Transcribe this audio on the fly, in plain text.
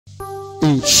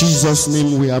In Jesus'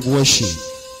 name we have worship.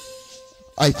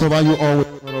 I cover you all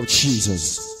with the blood of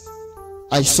Jesus.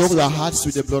 I soak our hearts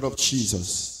with the blood of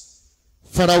Jesus.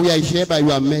 Father, we are here by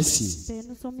your mercy.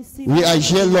 We are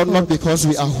here, Lord, not because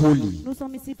we are holy.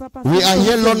 We are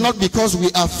here, Lord, not because we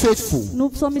are faithful.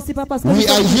 We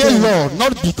are here, Lord,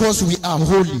 not because we are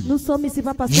holy. You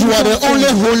are the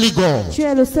only holy God.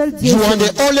 You are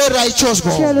the only righteous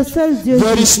God.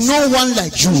 There is no one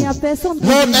like you.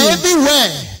 Lord,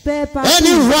 everywhere,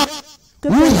 anyone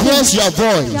who hears your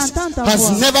voice has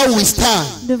never withstand,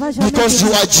 because you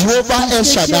are Jehovah El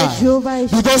Shaddai,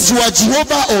 because you are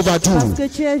Jehovah Overdo. Lord,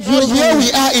 here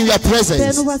we are in your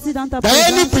presence. By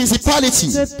any principality,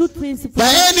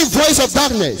 by any voice of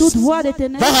darkness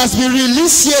that has been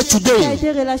released here today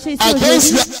against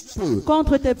your people,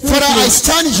 Father, I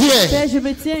stand here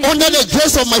under the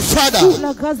grace of my Father,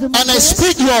 and I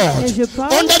speak, Lord,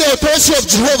 under the authority of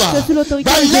Jehovah,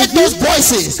 that let those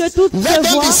voices, let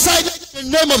them be silent in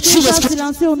the name of Jesus Christ.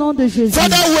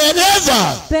 Father, wherever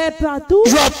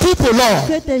your people, Lord,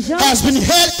 has been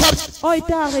held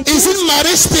captive, is it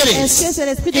marine spirits?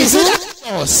 Is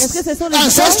it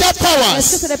ancestral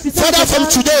powers? Father, from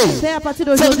today,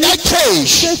 from that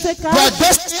cage,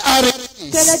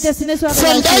 their destiny are released.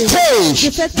 From that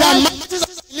cage, their marriages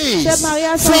are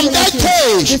released. From that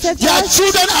cage, their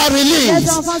children are released.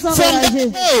 From that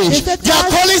cage, their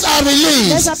callings are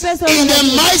released. In the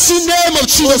mighty name of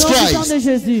Jesus Christ.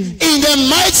 In the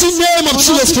mighty name of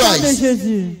Jesus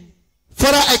Christ.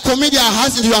 Father, I commit your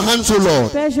hearts into your hands, O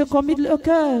Lord. Père, je commit le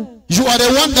cœur. You are the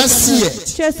one that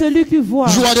sees. Tu es celui qui voit.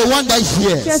 You are the one that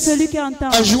hears. Tu es celui qui entend.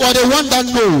 And you are the one that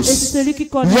knows. Et c'est celui qui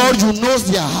connaît. Lord, you know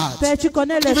their heart. Père, tu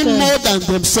connais les even cœurs. more than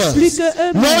themselves. Plus que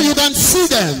eux. Lord, you can see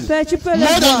them. Père, tu peux les more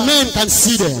voir. than men can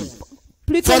see them.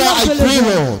 Plus que Father, I pray,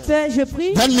 Lord, Père, je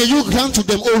prie that may you grant to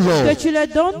them, O Lord, que tu leur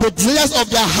donnes the desires of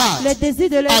their heart, les désirs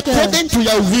de leur cœur, according to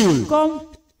your will. comme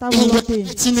ta In volonté.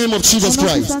 the name of Jesus Au nom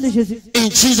Christ. puissant de Jésus. In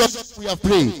Jesus we have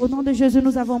prayed. Au nom de Jésus,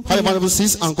 nous avons prié. Have a wonderful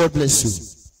season, and God bless you.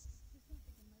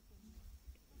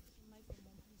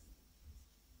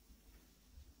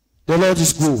 The Lord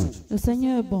is good. Le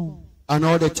Seigneur est bon. And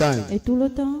all the time. Et tout le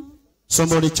temps.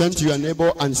 Somebody turn to your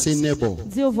neighbor and say neighbor.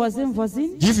 Dis au voisin,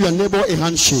 voisine. Give your neighbor a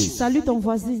handshake. Salue ton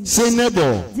voisin. Say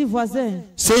neighbor. Dis voisin.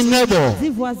 Say neighbor. Dis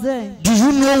voisin. Do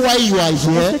you know why you are Est-ce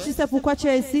here? que tu sais pourquoi tu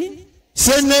es ici?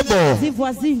 Say neighbor. Dis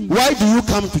voisine. Why do you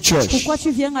come to church? Pourquoi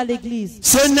tu viens à l'église?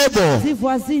 Say neighbor. Dis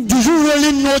voisine. Do you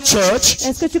really know church?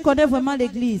 Est-ce que tu connais vraiment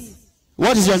l'église?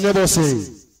 What is your neighbor saying?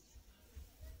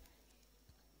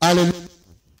 Hallelujah.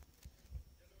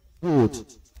 Good.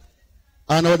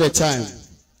 And all the time.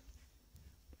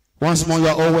 Once more, you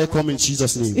are all welcome in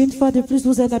Jesus' name. Une fois de plus,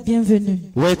 vous êtes la bienvenue.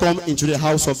 Welcome into the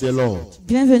house of the Lord.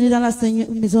 Bienvenue dans la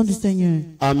maison du Seigneur.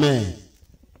 Amen.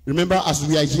 Remember, as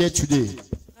we are here today,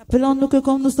 Rappelons-nous que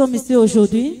comme nous sommes ici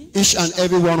aujourd'hui, each and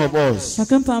every one of us,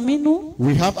 chacun parmi nous,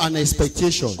 we have an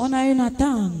expectation. on a une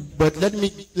attente. But let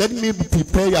me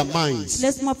prepare your minds.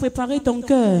 Laisse-moi préparer ton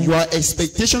cœur. Your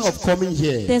expectation of coming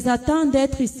here Tes attentes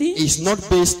d'être ici, is not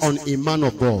based on a man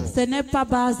of God. ce n'est pas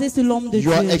basé sur l'homme de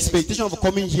Your Dieu. expectation of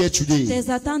coming here today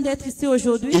Tes attentes d'être ici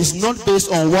aujourd'hui, is not based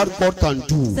on what God can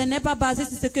do ce n'est pas basé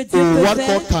sur ce que Dieu or peut what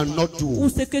faire God cannot ou do.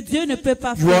 ce que Dieu ne peut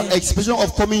pas Your faire. expectation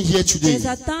of coming here today Tes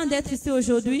attentes d'être ici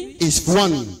aujourd'hui, is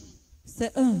one,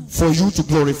 c'est un, for you to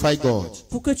glorify God.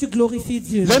 pour que tu glorifies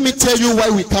Dieu. Let me tell you why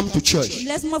we come to church.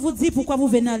 Laisse-moi vous dire pourquoi vous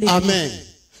venez à l'église. Amen.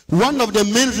 One of the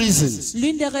main reasons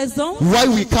L'une des raisons why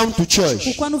we come to church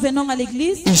pourquoi nous venons à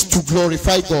l'église, is to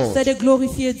glorify God. c'est de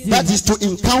glorifier Dieu, That is to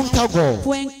encounter God.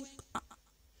 pour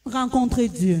rencontrer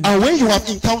Dieu. And when you have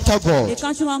encountered Et God,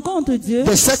 quand tu rencontres Dieu,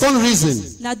 the second reason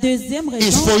la deuxième is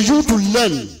raison, for you to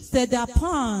learn c'est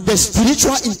d'apprendre the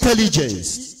spiritual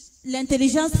intelligence.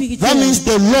 l'intelligence That spirituelle, means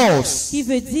the laws qui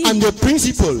veut dire and the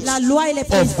principles la loi et les of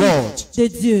principes God. de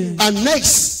Dieu. And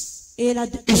next Et la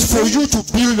is for you to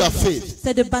build your faith.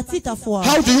 c'est de bâtir ta foi.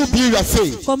 How do you build your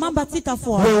faith? Comment bâtir ta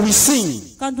foi? When we sing,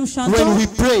 Quand nous chantons, when we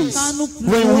praise, quand nous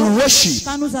when prions, we worship,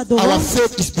 quand nous our adorons,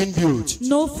 faith is being built.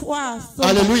 nos foi sont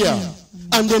Hallelujah. bâties.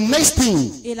 And the next thing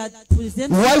Et la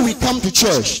deuxième, why we come to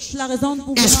church la raison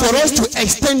pour is for venir à us to l'église,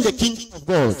 extend the kingdom of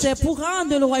God. c'est pour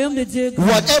rendre le royaume de Dieu grand.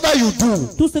 Whatever you do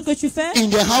Tout ce que tu fais in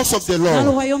the house of the dans le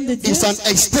Lord royaume de Dieu, is an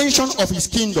extension of his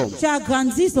kingdom. tu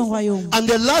agrandis son royaume. And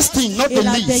the last thing, not Et the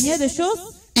la least, dernière des choses,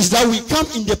 is that we come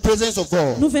in the presence of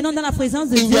God, nous venons dans la présence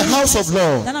de in Dieu, the house of dans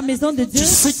Lord, la maison de Dieu, to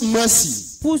seek mercy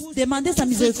pour demander sa for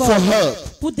miséricorde, help,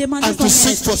 pour demander and son to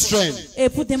seek aide for strength. et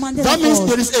pour demander That la means force.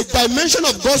 there is a dimension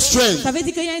of God's strength Ça veut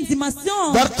dire qu'il y a une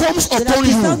dimension that comes de la upon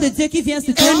puissance de you Dieu qui vient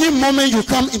sur toi any moment you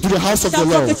come into the house of the chaque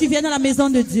fois que Lord. tu viens dans la maison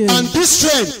de Dieu. And this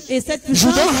strength, Et cette you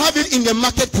puissance, don't have it in the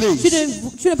marketplace.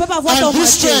 tu ne peux pas voir ton And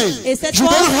this marché. strength, Et cette you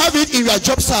force, don't have it in your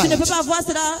job tu ne peux site. pas voir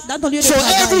cela dans ton lieu de So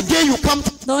every travail. day you come,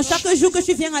 Donc chaque jour que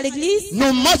tu viens à l'église,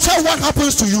 no matter what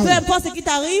happens to you, peu importe ce qui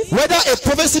t'arrive, whether a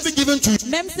prophecy be given to you,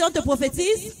 même si on te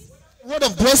prophétise, word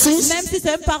of blessings, même si c'est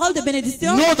une parole de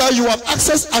bénédiction, know that you have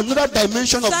access another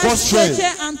dimension of God's sache que tu strength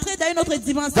es entré dans une autre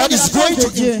dimension that de la is force going de to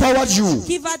Dieu empower you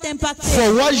qui va t'impacter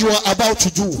for what you are about to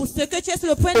do pour ce que tu es sur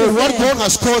le point or de what faire God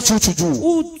has called you to do.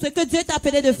 ou ce que Dieu t'a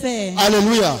appelé de faire.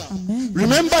 Hallelujah. Amen.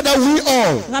 Remember that we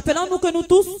all Rappelons-nous que nous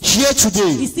tous, here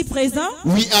today, ici présents,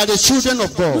 we are the children of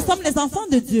nous God. sommes les enfants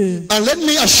de Dieu. And let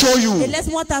me assure Et you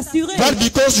laisse-moi t'assurer that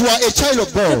because you are a child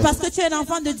of que God parce que tu es un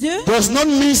enfant de Dieu, does not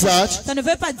mean that ça ne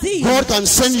veut pas dire God can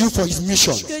send you for his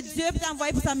mission. que Dieu peut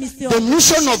t'envoyer pour sa mission. The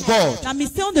mission of God La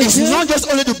mission de is Dieu, not just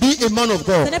only to be a man of ce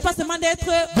God. n'est pas seulement d'être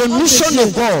The homme de mission Dieu.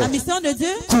 of God La mission de Dieu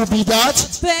Could be that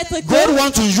peut être God que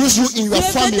wants to use you in Dieu your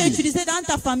veut family t'utiliser dans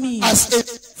ta famille as a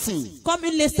thing. comme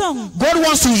une leçon. God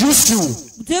wants to use you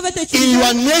Dieu veut in t'utiliser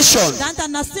your nation dans ta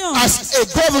nation as a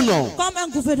governor. comme un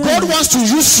gouverneur. God wants to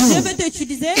use Dieu you veut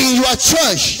t'utiliser in your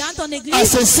church dans ton église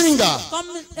as a singer. comme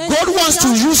un God wants to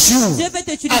chrétien. use you Dieu veut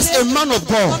t'utiliser as a man of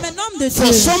comme God un homme de for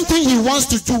Dieu something he wants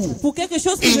to do. pour quelque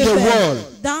chose in qu'il veut the faire world.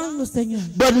 dans le Seigneur.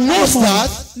 But note that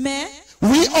Mais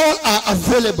we all are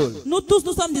available, nous tous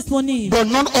nous sommes disponibles. but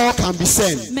not all can be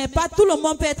sent. Mais pas tout le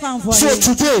monde peut être envoyé. So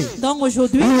today, Donc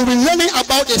aujourd'hui, we will be learning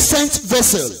about a sent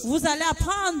vessel. vous allez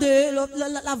apprendre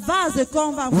la vase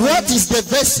qu'on va envoyer. What is the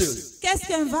vessel? Qu'est-ce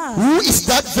qu'un vase? Who is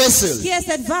that vessel Qui est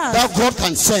cette vase that God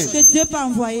can send? que Dieu peut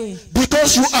envoyer?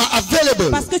 Because you are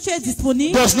available Parce que tu es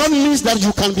disponible, does not mean that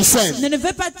you can be sent. ne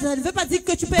veut pas dire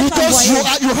que tu peux être Because envoyé.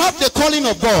 you have the calling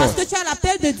of Parce God que tu as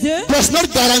l'appel de Dieu, does not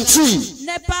guarantee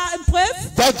n'est pas une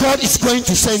preuve that God is going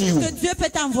to send you. que Dieu peut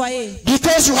t'envoyer.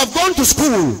 Because you have gone to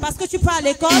school Parce que tu pars à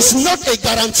l'école, is not a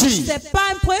guarantee c'est pas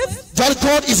une preuve that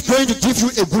God is going to give you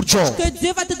a good job. que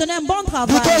Dieu va te donner un bon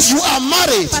travail. Because you are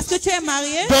married Parce que tu es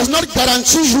marié, does not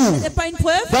guarantee you c'est pas une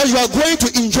preuve that you are going to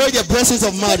enjoy the blessings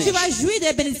of que tu marriage. vas jouir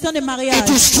des bénédictions de mariage. It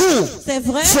is true C'est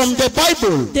vrai from the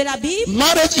Bible. de la Bible.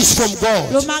 Marriage is from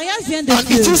Le God mariage vient de and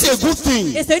it Dieu. is a good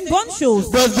thing. Et c'est une bonne chose.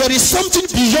 But there is something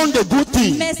beyond the good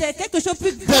thing. Mais c'est quelque chose de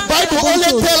plus The grand que la Bible bonne only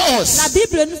chose. tells La us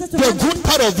Bible nous the seulement good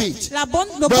part of it. le But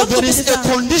bon there côté is de a ça.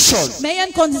 condition Mais il y a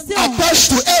une condition attached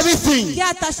to everything qui est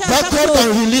attachée à that chaque God chose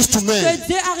can release to men. que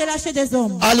Dieu a relâché des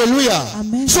hommes. Hallelujah.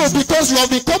 Amen. So because you have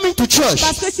been coming to church,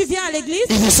 Parce que tu viens à l'église,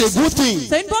 it is a good thing.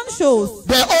 c'est une bonne chose.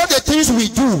 But all the things we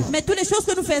do, Mais toutes les choses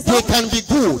que nous faisons, they can be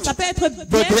good, ça peut être but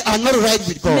bien, they are not right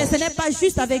with mais God. ce n'est pas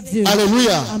juste avec Dieu.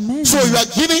 Hallelujah. Amen. So you are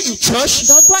giving in church,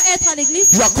 Donc, toi être à l'église,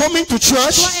 you are coming to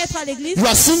church, toi être à l'église, you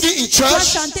are singing in toi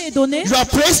church, chanter et donner, you are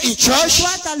praising in church, toi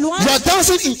ta louange, you are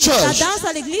dancing in ta church. danse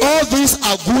à l'église, All these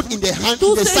are good in the hand, in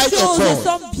toutes the ces sight of choses God.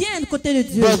 sont bien du côté de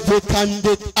Dieu. But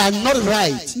they are not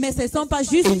right Mais ce ne sont pas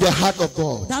juste in the heart of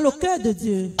God. dans le cœur de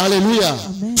Dieu. Hallelujah.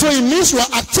 Amen. So it means your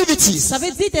activities, Ça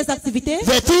veut dire tes activités,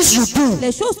 the things you do,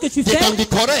 les choses que tu they fais, can be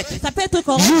correct. ça peut être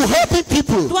correct. You helping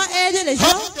people, Toi aider les gens,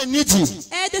 help the needy.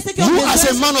 aide ceux qui ont You as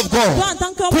a besoin. man of Toi God, en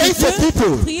tant qu'homme pray de for Dieu,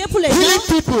 people, prier pour les healing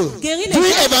gens, people, guérir les doing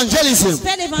gens, evangelism.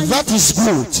 faire l'évangile. That is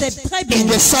good C'est très in bien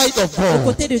the sight of au God.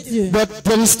 côté de Dieu. But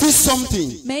there is still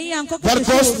something Mais il y a encore that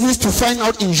quelque God chose needs to find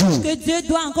out in you que Dieu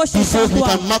doit encore chercher before en He toi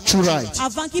can mark you right.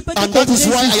 avant qu'il peut te And that is corriger.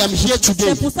 why I am here today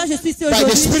C'est pour ça que je suis ici by the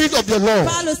aujourd'hui Spirit of the Lord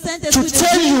par le to Saint-Esprit de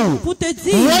tell Dieu you pour te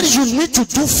dire what you need to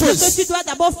do ce que first tu dois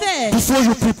d'abord faire before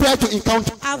you prepare to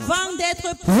encounter, avant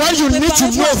d'être what you need to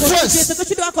préparé know pour affronter first Dieu, ce que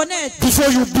tu dois connaître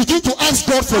before you begin to ask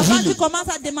God for avant que tu healing, commences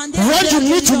à demander What à Dieu you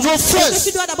la need to guérison. know Ce que first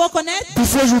tu dois d'abord connaître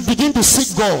before you begin to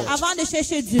seek God, avant de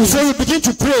chercher Dieu, before you begin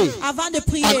to pray avant de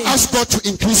prier, and ask God to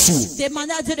increase you,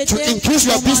 demander à Dieu de to increase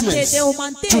your business,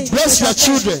 d'augmenter, to bless your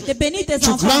children, de bénir tes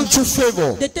to enfants, grant you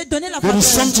favor. de te donner la There is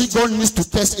faveur. something God needs to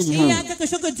test in Il you. y a quelque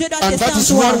chose que Dieu doit And tester that en is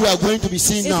toi. what we are going to be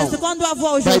seeing Et now c'est ce qu'on doit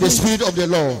voir by the aujourd'hui Spirit of the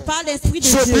Lord. par l'Esprit de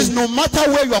So please, Dieu. no matter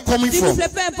where you are coming S'il vous from, plaît,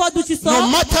 peu importe d'où tu no sors,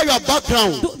 matter your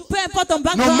background, peu importe ton no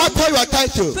background, matter your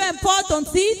title, peu importe ton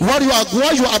titre, what you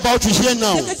are about to hear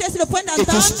now, ce que tu es sur le point it is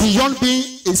d'entendre, beyond being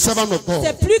a servant of God.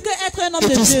 c'est plus qu'être un homme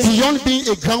It de is Dieu. beyond being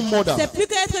a grandmother. C'est plus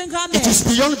qu'être une It grand-mère. is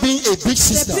beyond being a big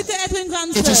C'est sister. plus qu'être une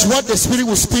grande It is sœur. what the Spirit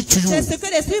will speak to you C'est ce que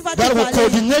l'Esprit va te that will parler,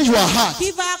 coordinate your heart,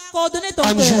 qui va coordonner ton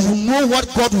and you cœur. will know what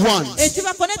God wants, Et tu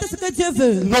vas connaître ce que Dieu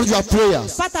veut. not your prayers,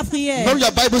 Pas ta prière, not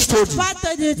your Bible study, pas ta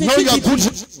not your good,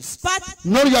 pas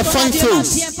not your fine relativement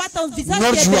face, bien, pas ton visage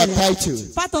not qui est your belle,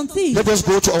 title. pas ton titre. Let us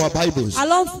go to our Bibles.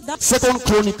 Allons dans Second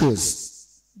Chronicles.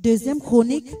 Deuxième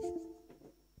Chronique,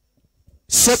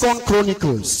 Second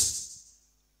Chronicles.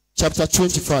 Chapter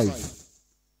 25.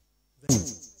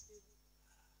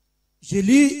 Je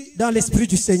lis dans l'esprit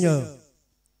du Seigneur.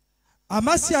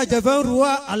 Amasia devint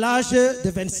roi à l'âge de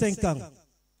 25 ans.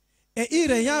 Et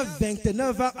il régna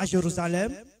 29 ans à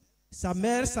Jérusalem. Sa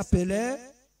mère s'appelait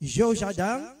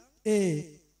Jéhojadan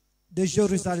et de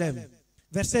Jérusalem.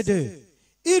 Verset 2.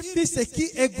 Il fit ce qui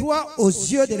est gloire aux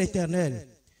yeux de l'Éternel,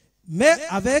 mais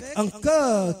avec un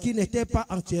cœur qui n'était pas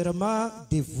entièrement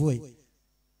dévoué.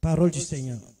 Parole du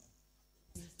Seigneur.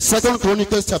 Second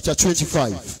Chronicles chapter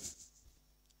 25.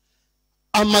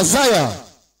 Amaziah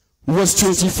was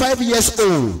 25 years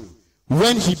old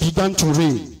when he began to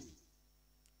reign.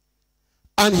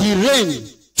 And he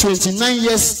reigned 29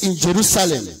 years in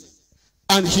Jerusalem.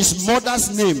 And his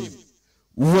mother's name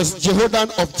was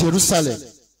Jehoadan of Jerusalem.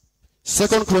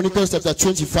 Second Chronicles chapter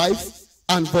 25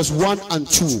 and verse 1 and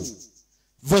 2.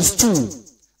 Verse 2.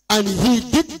 And he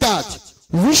did that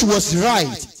which was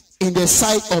right in the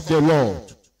sight of the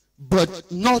Lord,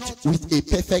 but not with a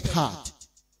perfect heart.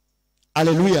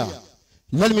 Hallelujah.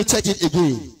 Let me take it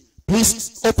again.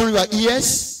 Please open your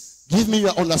ears, give me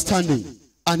your understanding,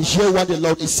 and hear what the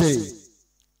Lord is saying.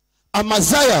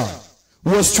 Amaziah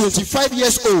was 25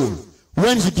 years old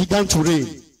when he began to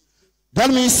reign. That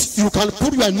means you can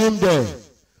put your name there.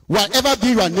 Whatever be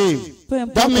your name.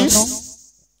 That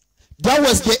means that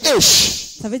was the age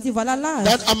ça veut dire voilà l'âge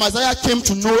that Amaziah came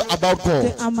to know about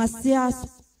God. que Amasias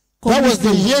That was the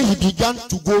commençait. year he began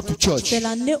to go to church. C'est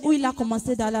l'année où il a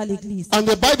commencé d'aller à l'église. And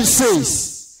the Bible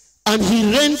says, and he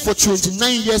reigned for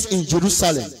 29 years in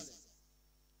Jerusalem.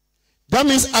 That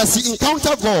means as he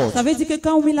encountered God Ça veut dire que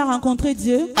quand il a rencontré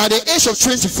Dieu, at the age of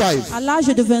 25, à l'âge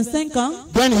de 25 ans,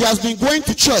 then he has been going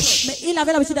to church mais il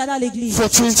avait l'habitude d'aller à l'église. for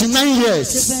 29 De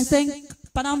years. 25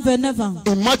 pendant 29 ans.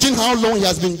 Imagine how long he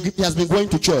has been going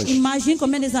to church. Imagine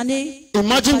combien des années.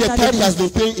 Imagine the tithe he has been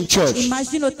paying in church.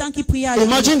 Imagine le temps qu'il priait à l'église.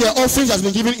 Imagine the offerings he has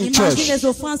been giving in Imagine church. les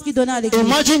offrandes qu'il donnait à l'église.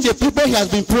 Imagine the people he has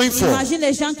been praying for. Imagine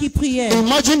les gens qui priaient.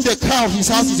 Imagine the crowd his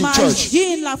house is in church.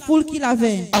 Imagine la foule qu'il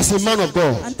avait As a man of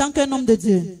God. en tant qu'un homme de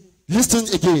Dieu. Listen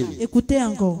again. Écoutez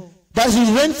encore. That he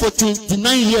reigned for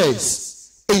 29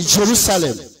 years in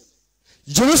Jerusalem.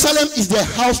 Jerusalem is the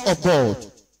house of God.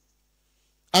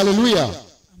 Hallelujah.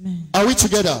 Amen. Are we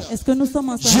together? Est-ce que nous sommes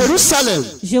ensemble? Jerusalem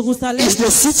Jérusalem, is the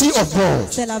city of God.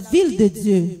 c'est la ville de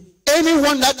Dieu.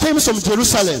 Anyone that came from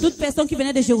Jerusalem, Toutes personnes qui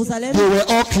venaient de Jérusalem, they were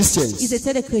all ils Christians.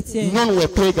 étaient des chrétiens. None were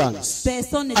pagans.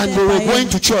 Personne And n'était they were païen. going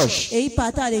to church. Et ils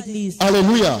partaient à l'église.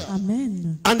 Hallelujah.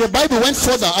 Amen. And the Bible went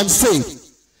further and said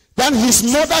that his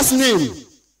mother's name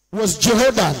was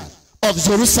Jehoadan of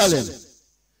Jerusalem.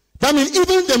 That means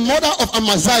even the mother of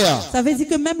Amaziah Ça veut dire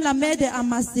que même la mère de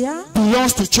Amasia belongs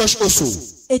to church also.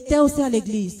 était aussi à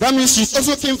l'église. That means she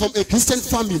also came from a Christian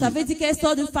family. Ça veut dire qu'elle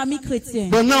sort d'une famille chrétienne.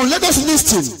 But now let us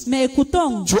listen Mais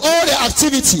écoutons to all the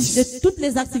activities, de toutes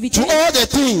les activités, to all the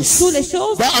things toutes les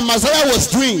choses that Amaziah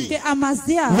was doing que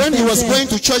Amasia when he was faisait going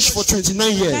to church for 29 quand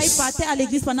il years. partait à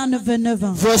l'église pendant 29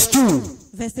 ans. Verse 2.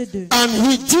 Verset 2. And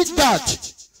he did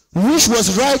that which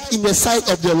was right in the sight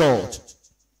of the Lord.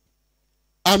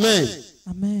 Amen.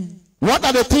 Amen. What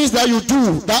are the things that you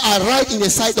do that are right in the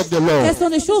sight of the Quelles Lord? sont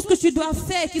les choses que tu dois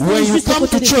faire qui sont When you justes au come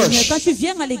côté to de Dieu? church, Quand tu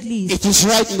viens à l'église, It is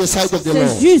right in the sight of the c'est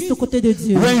Lord. juste au côté de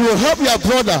Dieu. When you help your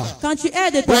brother, Quand tu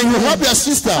aides ton when you frère, help your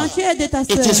sister, quand tu aides ta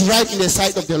it is soeur, right in the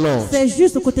sight of the Lord. c'est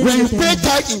juste au côté de When you Dieu. pay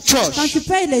tithe in Quand tu church,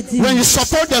 payes les dîmes, when you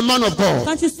support the man of God,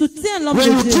 quand tu soutiens l'homme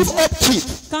when you de Dieu, give upkeep,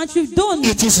 quand tu donnes,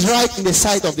 it is right in the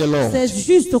sight of the Lord. c'est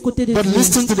juste au côté de But Dieu.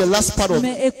 listen to the last part of it.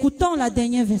 Mais écoutons la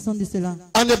dernière version de cela.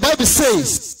 And the Bible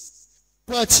says,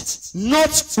 but not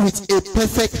with a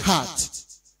perfect heart.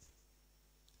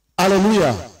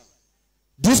 Hallelujah.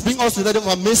 This brings us to the end of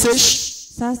our message.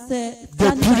 Ça, c'est The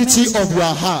ça nous purity amène of your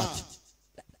heart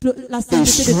la is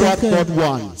sainteté de what ton cœur, God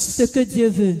wants. ce que Dieu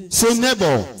veut. Say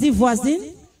neighbor. Dis voisine,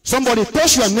 Somebody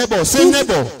touch your neighbor. Say touche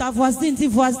neighbor. ta voisine, dis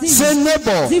voisine, Say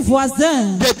neighbor. dis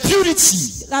voisin. The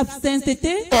purity La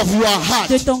sainteté of your de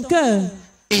heart ton cœur,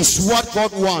 is what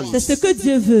God c'est wants. ce que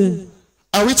Dieu veut.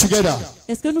 Are we together?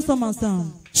 Est-ce que nous sommes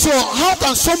ensemble? So how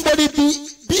can somebody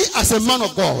be as a man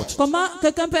of God, Comment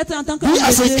quelqu'un peut être en tant que be homme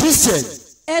as de a Dieu, Christian,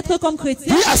 Être comme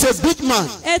chrétien, be as a big man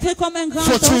être comme un grand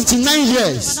for homme 29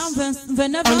 years. pendant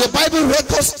 29 And the ans. Bible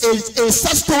records a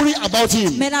sad story about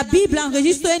him. Mais la Bible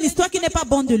enregistre une histoire qui n'est pas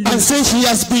bonne de lui. And says he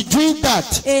has been doing that,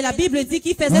 Et la Bible dit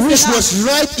qu'il faisait which cela, was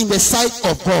right in the sight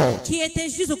of God, qui était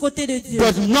juste aux côtés de Dieu,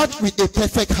 but not with a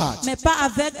perfect heart. mais pas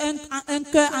avec un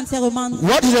cœur entièrement.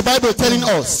 What is the Bible telling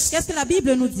us? Qu'est-ce que la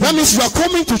Bible nous dit? That means you are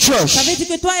coming to church. Ça veut dire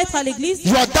que toi, être à l'église,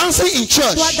 You are dancing in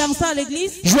church. toi, danser à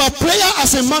l'église, You are prayer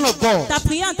as a man of God. ta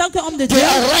prière en tant qu'homme de Dieu, They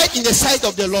are right in the sight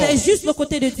of the Lord. c'est juste aux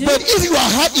côtés de Dieu. But if your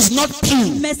heart is not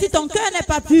pure, Mais si ton cœur n'est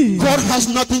pas pur, God has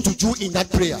nothing to do in that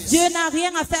prayer. Dieu n'a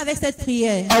rien à faire avec cette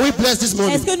prière. Are we blessed this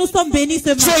morning? Est-ce que nous sommes bénis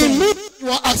ce So it matin? means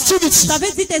your activity Ça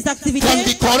veut dire tes can activités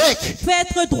be correct. peut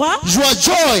être droit, Your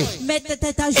joy mais ta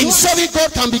in joie serving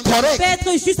God can be peut correct.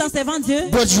 être juste en servant Dieu,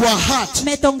 But your heart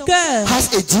mais ton cœur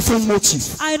has a different motive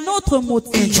a un autre in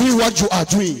motif doing what you are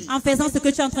doing. en faisant ce que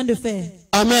tu es en train de faire.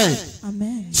 Amen.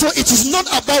 Amen. So it is not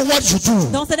about what you do.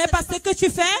 Donc ce n'est pas ce que tu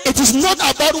fais, It is not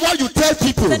about what you tell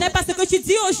people. ce n'est pas ce que tu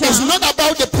dis aux It's gens, not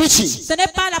about the preaching. ce n'est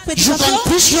pas la You prédication. can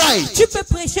preach right. Tu peux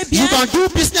prêcher bien, You can do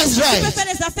business tu peux right. faire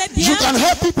les affaires You bien, can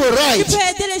help people tu right. peux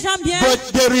aider les gens bien, But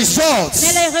the results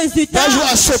mais les résultats that you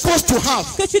are supposed to have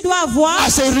que tu dois avoir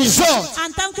as a result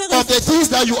en tant que of the things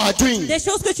that you are doing des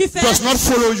choses que tu fais does not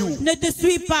follow you. ne te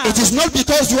suivent pas. It is not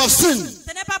because you have sinned.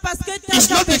 Ce n'est pas parce que tu It's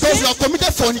as not because you péché, have committed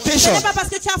ce fornication. n'est pas parce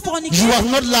que tu as forniqué, You have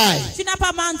not lied. tu n'as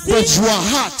pas menti, But your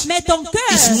heart mais ton is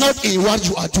cœur, not in what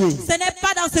you are doing. ce n'est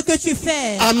pas dans ce que tu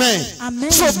fais. Amen. Amen.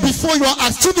 So before your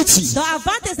activity, Donc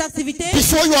avant tes activités,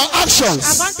 before your actions,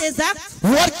 avant tes actes,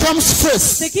 what comes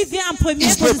first ce qui vient en première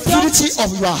is the position, purity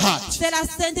of your heart. c'est la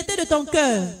sainteté de ton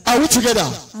cœur. Are we together?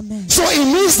 Amen. So it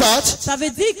means that Ça veut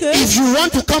dire que if you want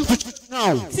to come to church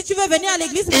now, si tu veux venir à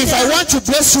l'église if I maintenant, want to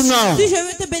bless you now, si je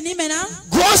veux te bénir maintenant,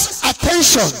 God's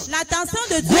attention, l'attention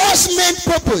de Dieu, God's main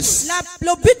purpose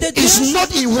le but de Dieu, is not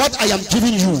in what I am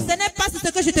giving you. ce n'est pas ce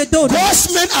que je te donne.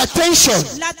 God's main attention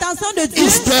L'attention de Dieu,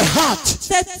 is the heart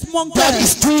c'est mon cœur that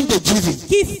is doing the giving.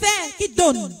 qui fait, qui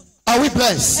donne. Are we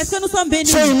blessed? Est-ce que nous sommes bénis?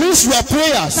 So it means your Ça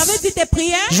prayers, veut dire tes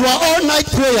prières, your all-night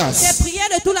tes prayers, prières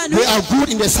de toute la nuit, they are good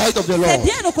in the sight of the c'est Lord.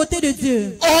 bien aux côtés de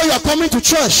Dieu. Or you are coming to Ou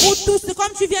church, tout ce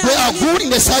comme tu viens they à are l'église, good in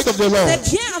the sight of the Lord. c'est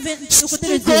bien aux côtés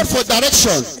de Seek Dieu. God for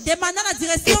direction, Demandant la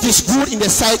direction, it is good in the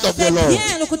sight of the c'est Lord.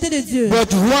 bien aux côtés de Dieu.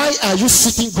 But why are you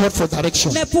seeking God for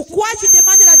direction? Mais pourquoi tu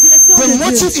demandes la direction The de Dieu?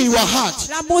 motive in your heart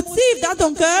La motive dans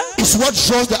ton cœur, is what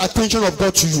draws the attention of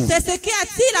God to you. c'est ce qui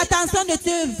attire l'attention de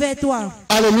Dieu vers toi.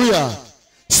 Hallelujah.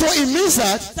 So it means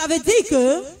that Ça veut dire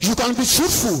que you can be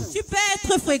truthful tu peux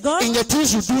être fréquent in the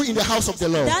things you do in the house of the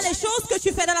Lord. dans les choses que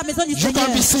tu fais dans la maison du You Seigneur.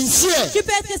 can be sincere Tu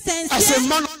peux être as a sincère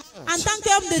man. en tant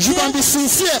qu'homme de You Dieu. can be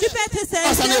sincere Tu peux être as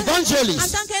an sincère en evangelist.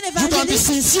 tant qu'un You can be évangéliste.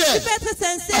 Tu sincere peux être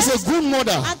as sincère a good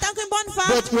mother. en tant qu'une bonne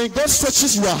femme. But when God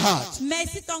searches your heart, Mais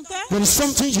si ton cœur, there is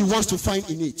something He wants to find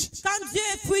in it. quand Dieu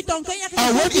fouille ton cœur, il y a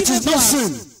And when quelque it chose is qu'il veut not voir.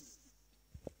 sin,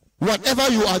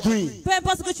 whatever you are doing, Peu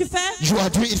importe ce que tu fais, you are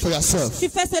doing it for yourself. tu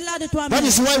fais cela de That toi-même.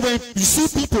 is why when you see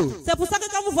people, C'est pour ça que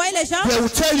quand vous voyez les gens, they will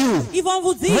tell you, ils vont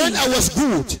vous dire, when I was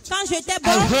good, quand j'étais I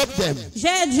bon, helped them. je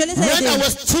les ai When I aidés.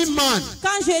 was team man,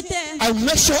 Quand j'étais, I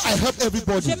make sure I help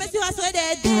everybody. je me suis rassuré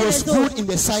It d'aider was les good autres. in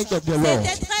the sight of the Lord.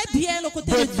 C'était très bien le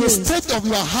côté de But the Dieu. state of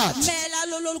your heart, Mais là,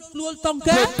 ton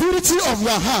cœur, the purity of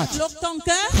your heart ton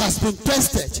cœur has been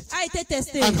tested a été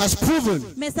testé. and has proven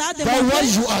Mais ça a that what démontré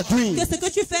you are doing, que ce que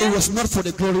tu fais, it was not for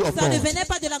the glory of ça ne God. venait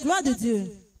pas de la gloire de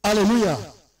Dieu. Hallelujah.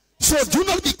 So do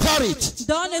not be carried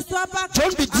Donc ne sois pas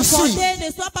Don't be emporté, deceived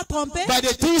ne sois pas trompé by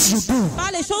the things you do.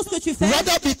 par les choses que tu fais.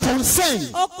 Rather be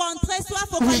concerned Au contraire, sois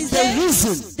with focalisé the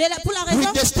reason, pour la raison,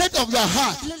 with the state of your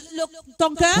heart,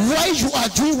 ton cœur, why you are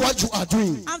doing what you are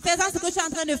doing. en faisant ce que tu es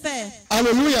en train de faire.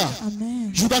 Hallelujah.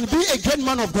 Amen. You can be a great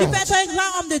man of Tu God, peux être un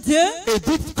grand homme de Dieu, a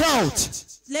big crowd,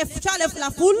 tu as la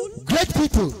foule, great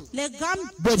people, les grands,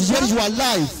 but yet your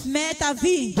life mais ta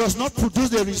vie does not produce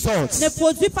the results ne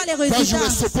produit pas les that you résultats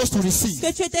were supposed to receive.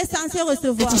 que tu étais censé It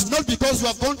recevoir. is not because you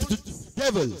have gone to the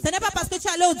devil. Ce n'est pas parce que tu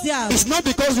es allé au diable. It's not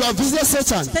because you have visited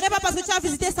Satan. Ce n'est pas parce que tu as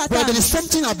visité But Satan. there is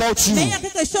something about you Mais il y a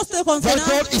quelque chose te that concernant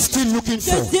God is still looking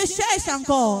que for. Dieu cherche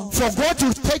encore. For God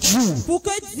to take you Pour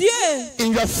que Dieu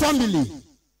in your family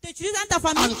t'utilise dans ta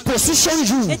famille and position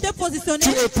you et te positionner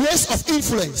to a place of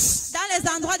influence dans les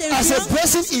endroits de as a l'influence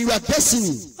blessing in your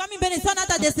destiny, comme une bénédiction dans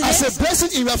ta destinée, as a blessing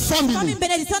in your comme family. une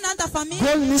bénédiction dans ta famille.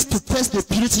 God needs to test the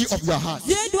purity of your heart.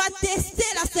 Dieu doit tester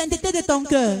la sainteté de ton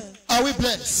cœur. Are we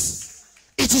blessed?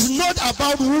 It is not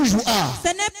about who you are. Ce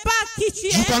n'est pas qui tu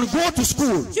You es. can go to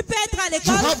school. Tu peux être à You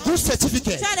l'école. have good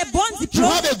certificate. Tu as des bons You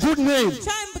diplômes. have a good name. Tu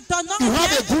as ton nom You est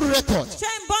have a bien. good record. Tu as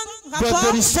un bon But rapport.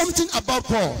 there is something about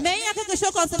God Mais il y a quelque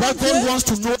chose concernant that God Dieu wants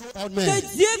to know about men. que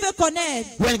Dieu veut connaître.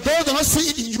 When God does not see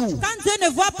it in you, Quand Dieu ne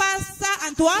voit pas ça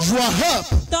en toi, your help,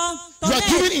 ton you are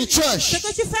giving aide, in church, ce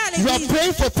que tu fais à you are l'église,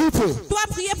 praying for people, toi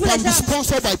prier pour can les be gens,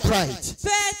 sponsored by pride. peut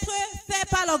être fait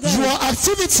par l'orgueil. Your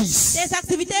activities Tes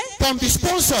activités can be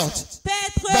sponsored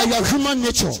peut by être. your human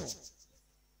nature.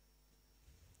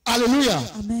 Hallelujah.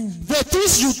 Amen. The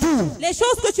things you do, Les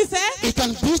choses que tu fais, it can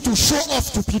be to show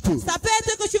off to people. ça peut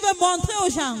être que tu veux montrer aux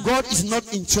gens. God is not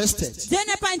interested Dieu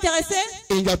n'est pas intéressé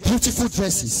in your beautiful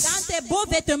dresses. dans tes beaux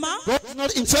vêtements. God is not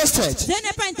interested Dieu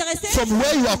n'est pas intéressé from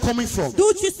where you are coming from.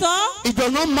 d'où tu sors. It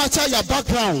does not matter your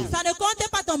background. Ça ne compte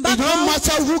pas ton It does not background.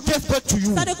 matter who gave birth to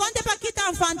you. Ça ne compte pas qui t'a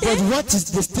enfanté. But what is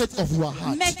the state of your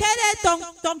heart? Mais quel est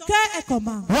ton cœur est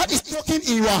comment? What is talking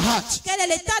in your heart Quel est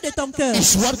l'état de ton cœur?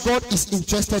 is what God is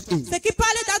interested in. Ce qui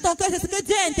parle dans ton cœur, c'est ce que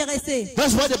Dieu est intéressé.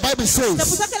 That's what the Bible C'est pour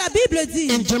says ça que la Bible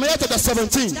dit, in Jeremiah chapter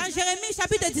 17, dans Jérémie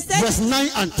chapitre 17, verse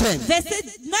 9 and 10. versets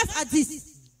 9 à 10,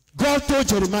 God told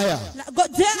Jeremiah,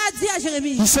 Dieu a dit à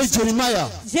Jérémie, he said, Jeremiah,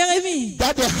 Jérémie,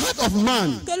 that the heart of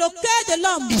man que le cœur de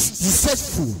l'homme is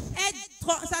deceitful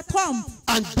ça trompe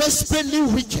and desperately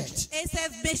wicked. et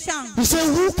c'est méchant. He said,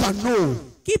 who can know?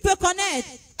 Qui peut connaître?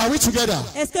 Are we together?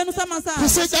 Est-ce que nous sommes He ensemble?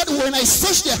 said that when I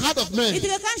search the heart of Il man, dit que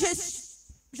quand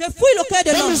je fouille le cœur de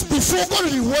that l'homme, means before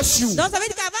God rewards you, donc ça veut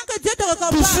dire qu'avant que Dieu te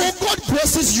récompense, before God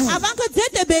blesses you, avant que Dieu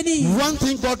te bénisse, one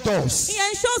thing God does, il y a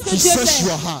une chose que He Dieu searches fait.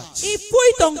 your heart. Il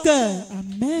fouille ton cœur.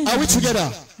 Amen. Are we together?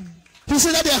 He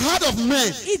said that the heart of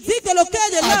man Il dit que le cœur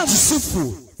de are l'homme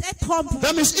deceitful. est trompé.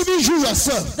 That means even you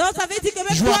yourself, Donc ça veut dire que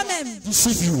même you are toi-même,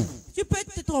 deceive you. tu peux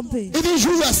te tromper. Even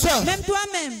you yourself, Même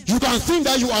toi-même, you can think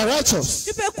that you are righteous.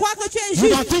 tu peux croire que tu es You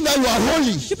can juste. think that you are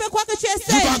holy. Tu peux croire que tu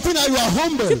es You can saint. think that you are Tu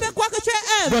humble. peux croire que tu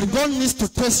es humble. But God needs to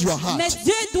test your heart. Mais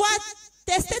Dieu doit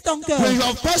tester ton cœur. When you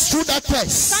have passed through that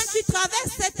test, Quand tu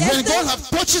traverses cette when test, God has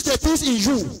touched the things in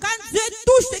you quand Dieu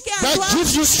touche ce qui est en that toi,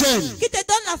 gives you strength, qui te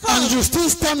donne la and force, you still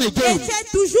stand et again tu es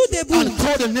toujours debout, and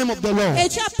call the name of the Lord, et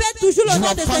tu appelles toujours le You nom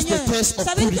have du passed the Seigneur, test of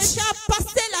ça veut dire que purity. tu as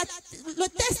passé le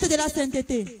test de la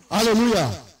sainteté. hallelujah.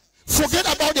 Forget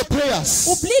about the prayers.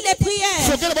 Oublie les prières,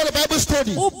 Forget about the Bible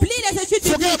study. oublie les études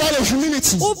Forget bibliques, about the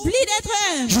humility. oublie d'être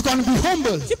humble. You can be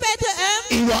humble Tu peux être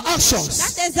humble in your dans actions,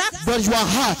 tes actes, but your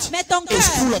heart mais ton is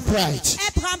full cœur of pride.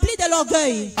 est rempli de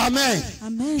l'orgueil. Amen.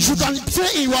 Amen. You can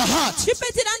say in your heart Tu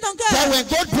peux dire dans ton that cœur when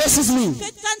God blesses me,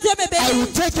 que quand Dieu me I will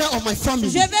bénit, take care of my family.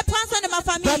 je vais prendre soin de ma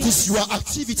That famille. is your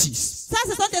activities. Ça,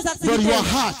 ce sont tes But activités. your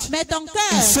heart Mais ton is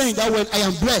cœur saying that when I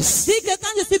am blessed, dit que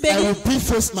quand je suis I béni, will build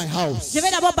first my house. je vais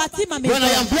d'abord bâtir ma maison. When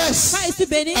I am blessed, Quand je suis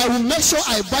béni, I will make sure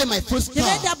I buy my first je vais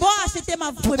car d'abord acheter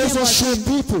ma to première also voiture show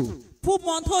people pour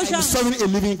montrer aux I'm gens serving a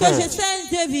living que je God. suis un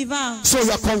Dieu vivant. So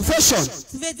your confession,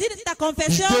 Tu veux dire ta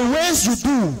confession, the ways you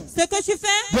do, ce que tu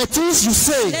fais, the things you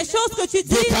say, les choses que tu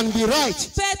they dis can be right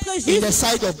peut être in the juste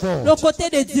sight of le God. côté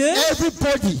de Dieu.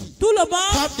 Everybody Tout le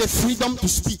monde have the freedom to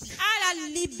speak. a la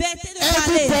liberté de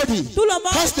parler. Everybody Tout le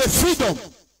monde has the freedom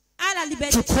a la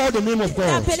liberté to call the name of God.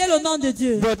 d'appeler le nom de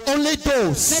Dieu. But only Mais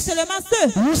those seulement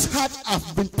ceux whose heart have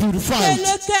been que purified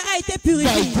le cœur a été by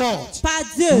purifié God par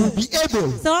will Dieu be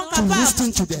able seront to capables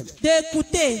listen to them.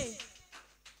 d'écouter.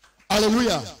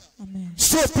 Hallelujah. Amen.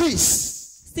 So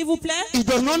please, S'il vous plaît, it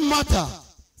does not matter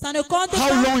ça ne compte how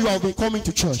pas long you have been coming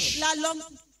to church. la longue,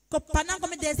 pendant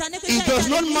combien des années que tu It as été does à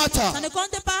not l'église. matter. Ça ne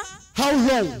compte pas How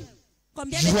long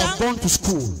combien de you have temps gone to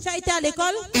school. tu as été à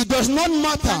l'école. It does not Ça ne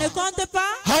matter compte pas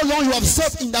how long you have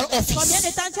served in that combien office.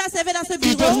 de temps tu as servi dans ce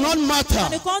It does bureau. not Ça ne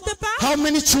matter compte pas how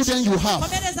many children you have.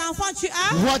 combien d'enfants tu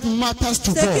as. What matters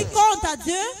to Ce qui God compte à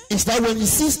Dieu, is that when He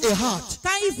sees a heart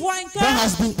quand il voit un that cœur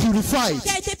has been purified, qui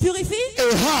a été purifié,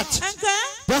 a heart un cœur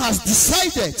that has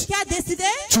decided qui a décidé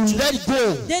to let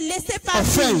go, de laisser partir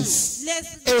Offense.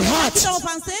 les A gens heart qui t'ont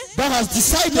offensé, that has le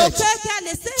decided cœur qui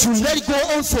a laissé to let go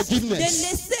de unforgiveness.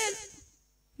 laisser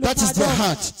le That is the pardon.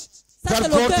 heart Ça, c'est that le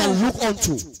God cœur can look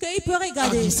onto. qu'il peut And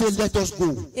regarder. He said, let us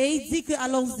go. Et il dit que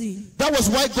allons-y. That was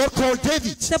why God called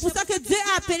David. C'est pour ça que Dieu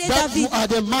a appelé That you David. are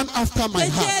the man after my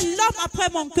Que tu heart. es l'homme après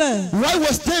mon cœur. Why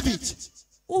was David?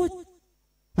 Ou-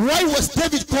 Why was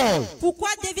David called Pourquoi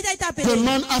David a été the appelé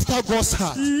man after God's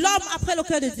heart? l'homme après le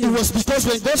cœur de It Dieu? was because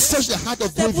when God searched the heart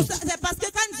of C'est pour David, ça- c'est parce que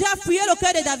quand Dieu a fouillé le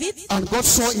cœur de David, and God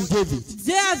saw in David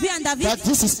Dieu a vu en David that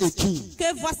this is a king. que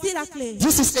voici la clé.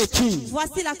 This is a king.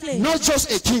 Voici la clé. Not just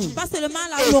a king. Pas seulement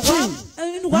A le roi, king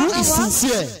une roi, who un is roi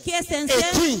sincere. qui est A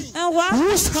sincère, king un roi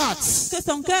whose heart, que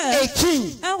son cœur, a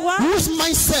king un roi whose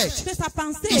mindset que sa is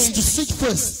pensée to seek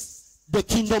first the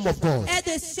kingdom of God. est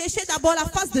de chercher d'abord la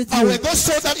face de And when Dieu. God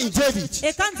saw that in David,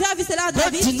 Et quand Dieu a vu cela à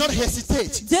God did David, not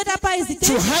hesitate Dieu n'a pas hésité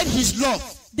to hide his love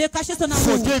de cacher son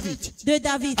for amour David. de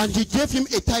David. And he gave him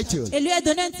a title, Et lui a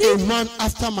donné un a titre, man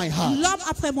after my heart. l'homme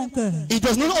après mon cœur. It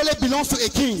does not only belong to a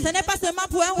king, Ce n'est pas seulement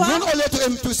pour un roi, not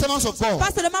only to servants of God. pas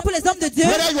seulement pour les hommes de Dieu,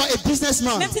 Whether you are a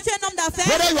businessman, même si tu es un homme d'affaires,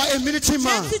 whether you are a military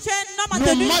man, même si tu es un homme en no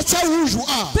tenue, matter who you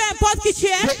are, peu importe qui tu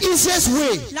es, the easiest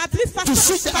way la plus to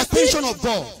seek the facile attention of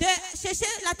God de chercher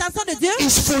l'attention de Dieu,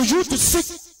 is for you to seek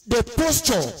the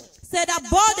posture c'est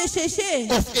d'abord de chercher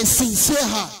of a sincere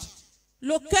heart.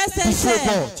 le cœur Before sincère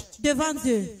God. devant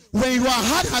Dieu. When your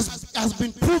heart has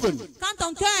been proven Quand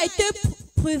ton cœur a été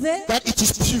prouvé that it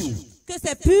is pure, que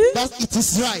c'est pur, that it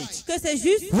is right, que c'est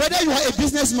juste, whether you are a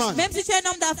businessman, même si tu es un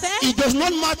homme d'affaires, it does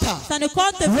not matter ça ne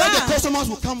compte where the pas customers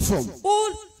will come from. où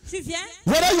tu viens,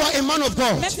 Whether you are a man of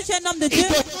God, même si tu es un homme de Dieu, it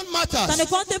does not matter ça ne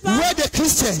compte pas where the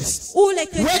Christians, où les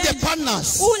where the chrétiens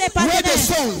partners, Où les where the partenaires,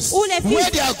 sons, où les fils.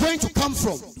 where they are going to come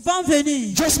from. vont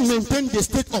venir. Just maintain the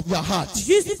state of your heart.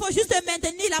 Juste, il faut juste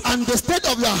maintenir And the state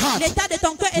of your heart l'état de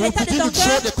ton cœur et will l'état de begin ton to draw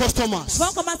cœur the customers.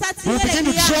 vont commencer à Will tirer begin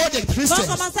les to draw clients, the vont Christians.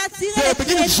 commencer à tirer They will les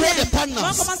begin to draw chrétiens, the partners.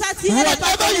 vont commencer à tirer les Whatever you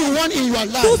partenaires. want in your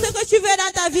Tout life, ce que tu veux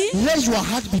dans ta vie, let your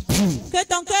heart be pure. que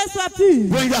ton cœur soit pur.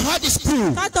 When your heart is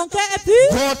pure, Quand ton cœur est pur,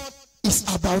 God is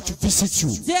about to visit you.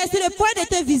 Dieu est sur le point de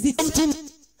te visiter. Something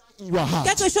in your heart,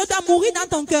 Quelque chose doit mourir dans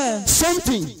ton cœur.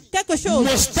 something Quelque chose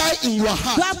must die in your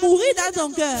heart doit mourir dans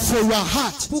ton cœur for your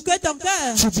heart pour que ton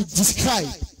cœur to be described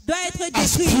doit être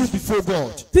as décrit pure before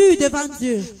God. pur devant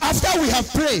Dieu. After we have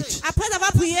prayed, Après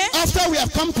avoir prié, after we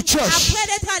have come to church, après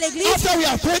d'être à l'église, after we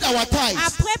have paid our tithes,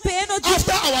 après payer nos dîmes,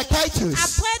 after our titles,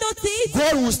 après nos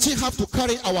titres, God will still have to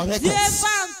carry our Dieu records va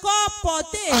encore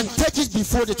porter, and take it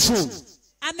before the throne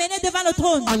amener devant le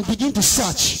trône and begin to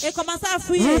search. et commencer à Who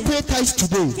fouiller. paid tithes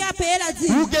today? Qui a payé la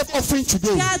Who dîme? gave offering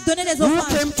today? Qui a donné les Who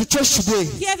offrandes? came to church today?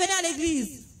 Qui est venu à l'église?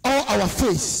 All our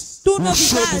face Tous will nos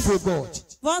show visages before God.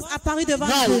 vont apparaître devant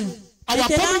Now, Dieu. our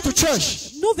Maintenant, coming to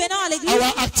church, nous venons à l'église,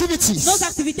 our activities, nos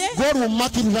activités, God will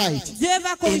mark it right. Dieu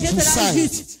va corriger In his cela sight.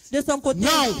 juste de son côté.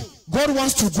 Now, God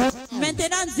wants to go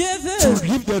Maintenant, Dieu to veut,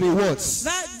 give the rewards.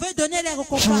 veut donner les He will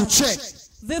récompenses, check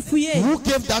veut fouiller. who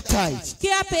gave that tithe Qui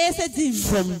a payé cette dîme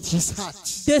from his heart.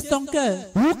 de son cœur?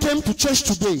 Who came to church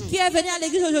today Qui est venu à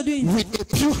l'église aujourd'hui with a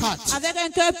pure heart. avec un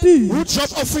cœur pur? Who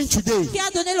dropped offering today Qui a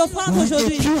donné l'offrande with a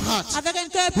aujourd'hui pure heart. avec un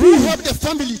cœur Who pur? helped the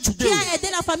family Qui today a aidé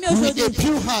la famille with a aujourd'hui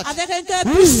pure heart. avec un cœur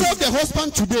Who pur? served the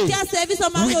husband today Qui a servi son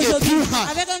mari with a aujourd'hui pure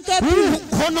heart. avec un cœur pur?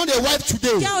 Who honored the wife Qui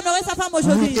today a honoré sa femme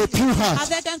aujourd'hui with a pure heart.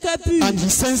 avec un cœur pur? And he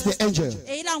sends the angel.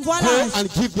 Et il envoie Go l'ange, and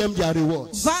give them their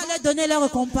rewards. va leur donner leur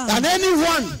récompense. And anyone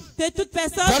Que toute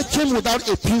personne that came without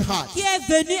a pure heart, qui est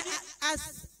venue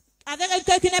avec un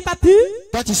cœur qui n'est pas pur,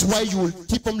 that is why you will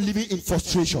keep on living in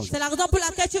frustration. c'est la raison pour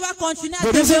laquelle tu vas continuer à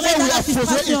The reason demeurer why dans we la are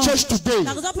frustrated in frustration. church today,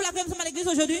 La raison pour laquelle nous sommes à l'église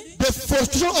aujourd'hui, the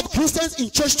frustration of Christians in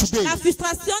church today la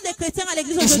frustration des chrétiens à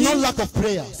l'église is aujourd'hui, not lack of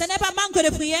prayer. ce n'est pas manque de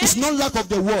prière, It's not lack of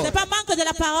the ce n'est word. pas manque de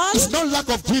la parole, It's not lack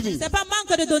of giving. ce n'est pas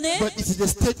manque de donner, But it is the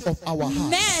state of our heart.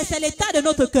 mais c'est l'état de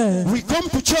notre cœur. We come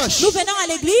to church Nous venons à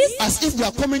l'église as if we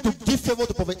are coming to give favor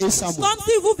to Prophet A. Samuel. comme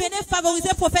si vous venez favoriser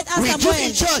le prophète à We give Samuel.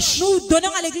 in church Nous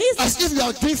donnons à l'église as if we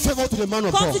are giving favor to the man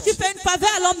of comme si God. tu fais une faveur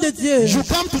à l'homme de Dieu. You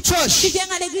come to Tu church viens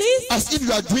à l'église as if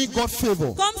you are doing God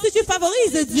favor. comme si tu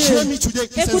favorises Dieu. Hear me today,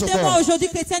 Christians of Écoutez-moi God. aujourd'hui,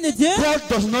 chrétien de Dieu. God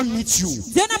does not need you,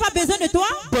 Dieu n'a pas besoin de toi,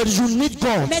 but you need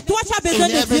God. mais toi tu as besoin In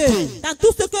de Dieu everything. dans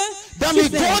tout ce que That tu means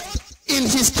fais. God in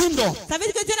his kingdom Ça veut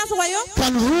dire que Dieu dans son royaume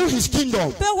can rule his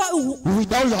kingdom peut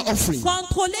without your offering,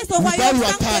 contrôler son without royaume your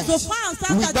sans tes tithes, offrandes, sans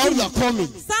ta without dîme, your coming.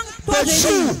 sans toi But venir.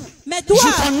 you, Mais toi,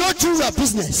 you cannot do your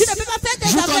business. tu ne peux pas faire tes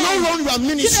You cannot affaires. run your Tu ne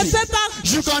ministry. peux pas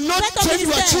You cannot faire ton train your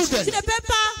ministère. children Tu ne peux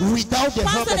pas without the help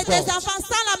prendre de of tes God. enfants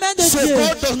sans la main de So Dieu.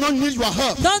 God does not need your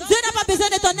help, Donc Dieu n'a pas besoin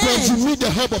de ton but you aide, need the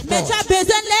help of mais tu God. as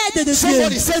besoin de l'aide de Somebody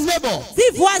Dieu. say neighbor.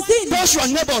 Dis voisine, Touch your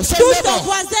neighbor. Say touche ton neighbor.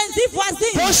 voisin, dis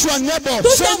voisine, Touch your neighbor.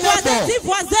 touche Say ton voisin, neighbor. dis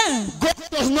voisin. God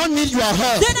does not need your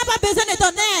help, Dieu n'a pas besoin de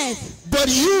ton aide, but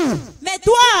you mais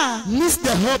toi, need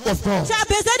the help of God. tu as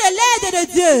besoin de l'aide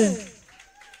de Dieu.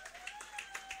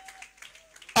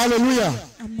 Hallelujah.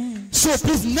 Amen. So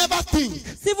please never think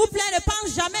S'il vous plaît, ne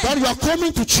pense jamais that you are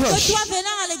coming to que church, toi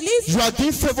venant à l'église, you are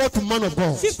doing favor to man of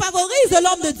God. tu favorises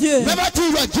l'homme de Dieu. Ne Never think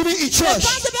you are giving in church,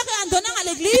 pense pas qu'en donnant à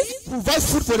l'église, provide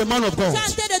food for the man of tu es God. en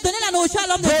train de donner la nourriture à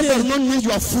l'homme de God does Dieu. not need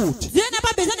your food. Dieu n'a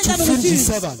pas besoin de ta To feed his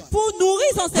nourriture servant. pour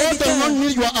nourrir son God does serviteur. not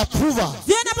need your approval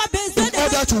Dieu n'a pas besoin in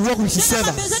order to work with Dieu his n'a pas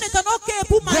servants. besoin de ton ok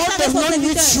pour marcher God avec does son not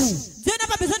need serviteur. you Dieu n'a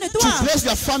pas besoin de to toi bless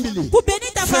your family pour bénir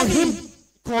ta for famille. him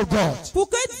called God. Pour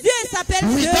que Dieu s'appelle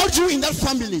Dieu. Without you in that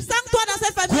family, Sans toi dans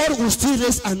cette famille, God will still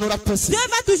raise another person. Dieu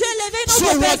va toujours élever une So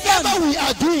autre whatever personne. we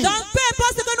are doing Donc peu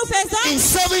importe ce que nous in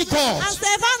faisons, serving en God,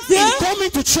 servant Dieu, in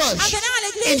coming to en church, venant à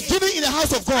in l'église, giving in the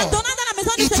house of en God, donnant dans la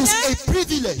maison du it is Seigneur, a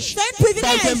privilege c'est un by the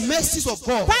privilège mercies of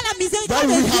God par la that miséricorde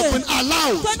we de have Dieu been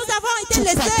allowed que nous avons été to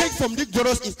laissés partake from this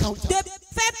glorious encounter. de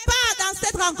faire part dans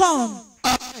cette rencontre.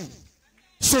 Amen.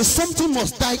 So something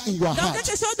must die in your Donc heart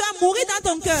quelque chose doit mourir dans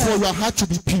ton cœur. for your heart to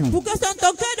be pure. Pour que ton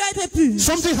cœur doit être pur.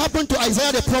 Something happened to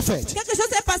Isaiah the prophet. Quelque chose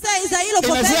s'est passé à Isaïe le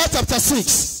In Isaiah prophète. chapter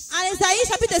 6, En Isaïe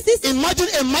chapitre 6, imagine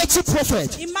a mighty prophet.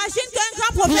 imagine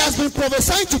qu'un grand He has prophète, been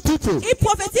prophesying to people. il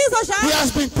prophétise aux He gens.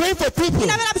 has been praying for people.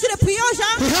 Il avait l'habitude de prier aux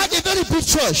gens. He had a very big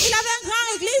church Il avait une grande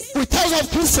église with thousands of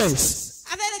Christians.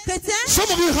 avec les chrétiens. Some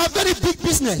of you have very big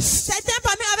business, Certains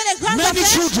parmi eux avaient des grandes many affaires.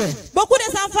 children, Beaucoup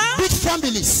d'enfants. big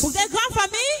families. Pour des grandes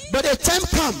familles. But a time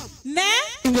come Mais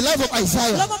in the life of le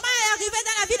Isaiah. moment est arrivé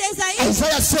dans la vie d'Isaïe.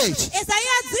 Isaiah said Isaïe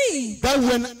a dit, that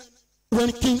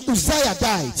when King Uzziah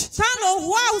died, quand le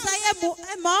roi Usaïe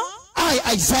est mort, I,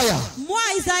 Isaiah, moi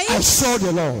Isaïe, I saw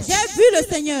the Lord. j'ai vu le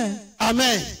Seigneur.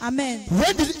 Amen. Amen.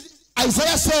 When did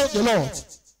Isaiah saw the Lord?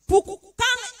 Quand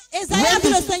Isaïe a vu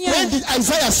le Seigneur, When did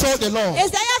Isaiah saw the Lord?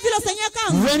 Isaïe a vu le Seigneur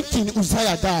quand? When King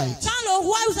Uzziah died. Quand le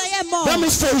roi Usaïe est mort. That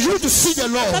means for you to see the Ça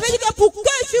Lord, veut dire que pour que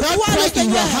tu that vois le pride in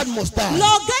your Seigneur, heart must die.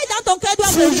 l'orgueil dans ton cœur doit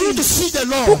For you to mourir. see the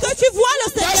Pour Lord, que tu vois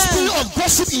le that spirit Seigneur, of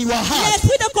gossip in your heart,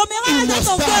 l'esprit de it commérage dans must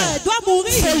ton cœur die. doit For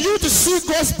mourir. you to see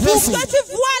God's Pour blessing, que tu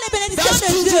vois les that bénédictions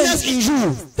de stinginess Dieu, in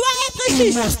you, doit être it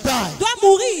riche, must die. doit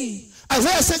mourir.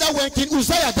 Isaiah said that when King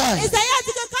Uzziah died, Isaïe a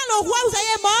dit que quand le roi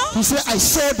Usaïe est mort, he said, I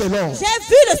saw the Lord, j'ai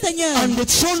vu le Seigneur. and the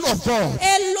throne of God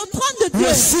Et le trône de Dieu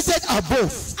was seated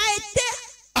above, a été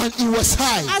and it was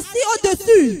high. assis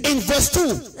au-dessus. In verse 2,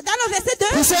 Dans le verset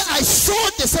 2, he said, I saw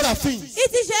the seraphim. il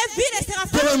dit, j'ai vu les They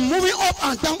séraphins. were moving up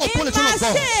and down upon the Ils throne of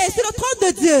God. marchaient sur le trône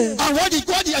de Dieu. And what did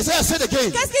Isaiah said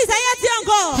again? Qu'est-ce qu'Isaïe a dit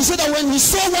encore? He said that when he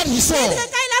saw what he Il saw, dit que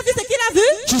quand il a vu ce qu'il a vu,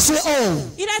 he said, oh,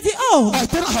 il a dit, oh, I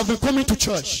thought I have been coming to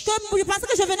church. que je pensais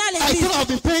que je venais à I l'église. thought I have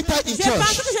been paying tithe in Je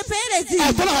pensais church. que je payais les I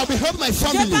dîmes. thought I have been helping my Je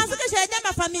family. pensais que j'ai aidé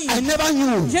ma famille. I never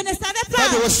knew Je ne savais that pas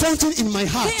there was something in my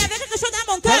heart qu'il y avait quelque chose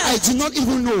dans mon that I cœur did not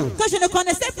even know. que je ne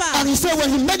connaissais pas. And he said when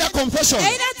he made that confession, Et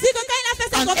il a dit que quand il a fait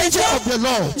cette an angel confession, of the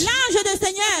Lord l'ange du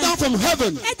Seigneur down from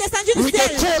heaven est descendu du with a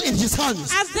ciel coal in his hands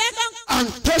avec and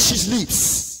touched his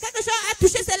lips. quelque chose a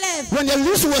touché ses lèvres. When the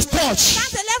lips was Quand touched,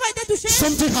 ses lèvres ont été touchées,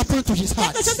 something happened to his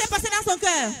heart. quelque chose s'est passé dans son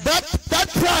cœur. That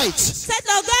pride, Cet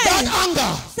that orgueil,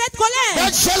 anger, cette colère,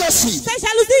 that jealousy, cette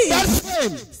jalousie, that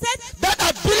fame, that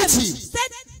ability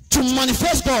cette to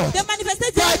manifest God de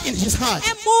manifester Dieu died in his heart.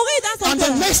 est mouru dans son And the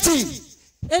cœur. next thing,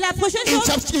 Et la prochaine in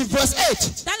chose, verse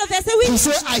 8, dans le verset he 8,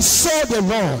 said, I saw the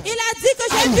Lord. il a dit que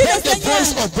I j'ai vu heard le the voice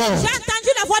Seigneur. of God. J'ai entendu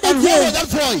la voix de And what was Dieu. that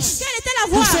voice? Quelle était la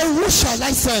He voix? said, who shall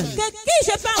I send? Que qui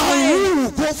je peux And envoyer? who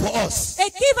will go for us?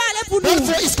 Et qui va aller pour That nous?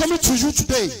 voice is coming to you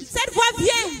today. Cette voix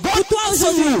vient God pour toi is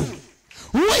aujourd'hui. you.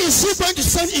 Who is he going to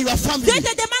send in your family? Dieu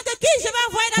te demande que qui je vais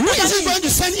envoyer dans Who ta is he famille? going to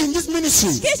send in this ministry?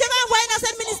 Qui je vais envoyer dans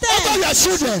ce Over ministère? your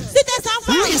children. Si tes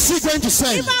enfants, Who is he going to il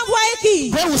send? va envoyer qui?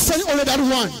 God will send only that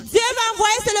one. Dieu va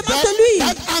envoyer seulement celui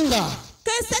That anger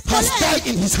que cette has colère died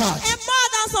in his heart. est mort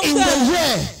dans son In cœur.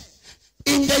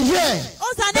 the year,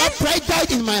 Aux that années pride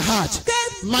died in my heart. que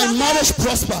My marriage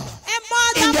prospered. est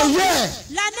mort In dans the mon year, cœur.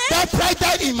 L'année that pride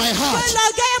died in my que heart.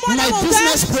 l'orgueil est mort My dans mon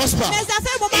business cœur. prospered. Mes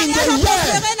affaires, mon In the mariage ont year,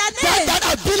 prospéré. L'année that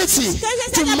ability que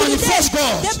j'ai to cette habilité manifest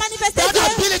God, de manifester that Dieu,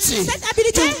 ability cette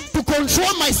habilité to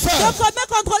control de myself, me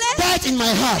contrôler died in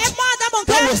my heart. est mort dans mon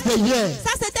That cœur. was the year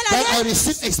Ça, c'était that I l'année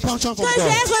received expansion from que j'ai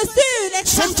God. reçu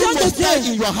l'expansion Something de must die in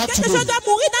Dieu. your heart Quelque today. chose doit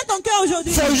mourir dans ton cœur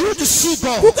aujourd'hui. For you to see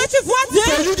Pour God, que tu vois Dieu,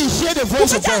 for you to hear the pour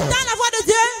voice que of tu God, entends la voix de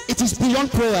Dieu, it is beyond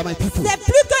prayer, my people. c'est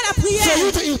plus que la For you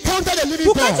prière. to encounter the living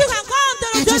Pour que God, tu rencontres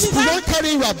le it Dieu is vivant, beyond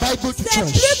carrying your Bible to c'est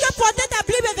church. plus que porter ta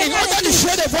Bible et In venir à order to l'église.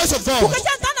 hear the voice of Pour God, que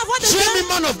tu entends la voix de hear me, Dieu,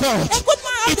 man of God,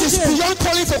 écoute-moi, homme it de is Dieu. beyond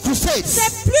calling for crusades.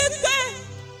 C'est plus que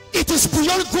It is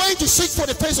beyond going to seek for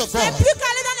the face of C'est God. plus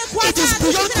qu'aller dans les It is croisades,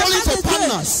 beyond chercher la calling face for de Dieu.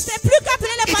 partners. C'est plus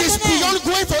qu'appeler les It is partenaires. beyond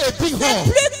going for a big C'est hall.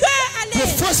 plus The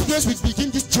qu'aller. first place we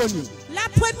begin this journey. La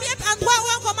première endroit où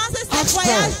on commence ce Ask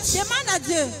voyage, God. demande à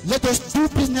Dieu Let us do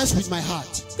business with my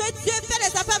heart. que Dieu fait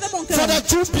les affaires avec mon cœur. Father,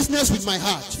 do business with my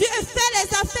heart. Dieu fait les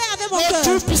affaires avec mon Lord, cœur.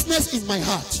 do business in my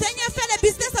heart. Seigneur, fais les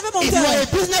business avec mon If you are cœur. a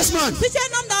businessman, Si tu es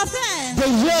un homme d'affaires, the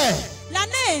year,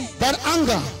 l'année, that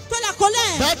anger, que la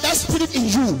colère, that spirit in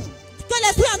you que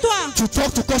l'esprit en toi, to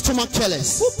talk to customer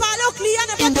careless. pour parler aux clients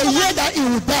In n'importe the comment. year that it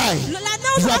will die,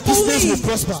 L'année où tu your vas business will mourir,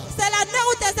 prosper. c'est l'année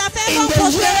où tes affaires In vont the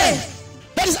prospérer. year,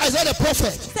 that is Isaiah the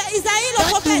prophet. C'est Isaïe le That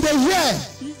in prophète. the year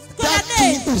Que que that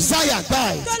l'année King Uzziah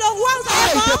died, que le roi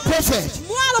I, Uzziah the prophet,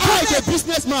 moi le I, the prophète,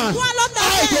 businessman, moi l'homme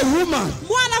I, the d'affaires, woman,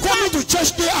 moi la coming femme to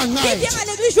church day and qui night, vient à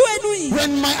l'église jour et nuit.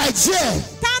 when my idea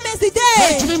Quand mes of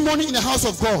idées giving money in the house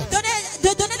of God de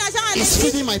donner l'argent à is l'église,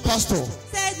 feeding my pastor,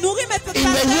 c'est nourrir mes in the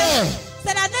year pasteurs.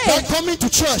 C'est that l'année coming to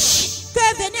church que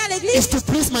venir à is l'église, to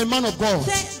please my man of God,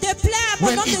 c'est de plaire à mon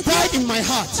when homme he de died Dieu. in my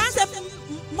heart, Quand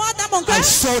c'est mort dans mon I cœur,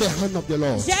 saw the hand of the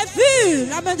Lord. j'ai vu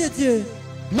la main de Dieu.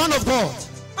 Man of God,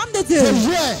 Homme de the Dieu,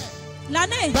 year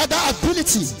l'année that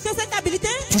ability que cette habilité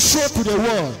to show to the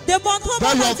world de montrer au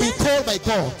that you monde have been entier called by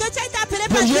God, que tu as été appelé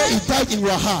the par Dieu, year he died in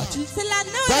your heart, c'est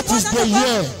l'année où that il est is mort the dans ton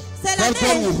year cœur. C'est that God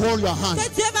l'année will hold your hand. que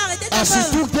Dieu va arrêter ta As he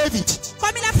main. took David Comme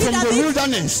il a pris from the David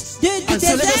wilderness du and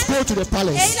said, let us désert, go to the et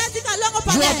palace. il a dit qu'allons au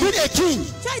You have palais. been a king.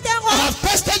 Tu as été un I roi. have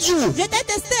tested you. Je t'ai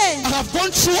testé. I have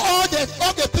gone through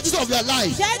all the pictures of your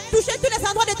life. J'ai touché tous les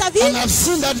endroits de ta vie. And I've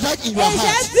seen that right in Et your j'ai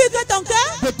heart. vu que ton cœur,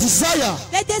 The desire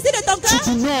les désirs de ton to cœur,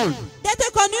 be known,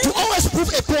 d'être connu, to always prove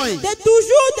a point. de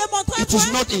toujours démontrer un It is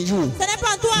point, not in you. ce n'est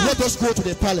pas en toi. Let us go to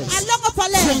the palace. Allons au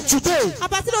palais. From today, À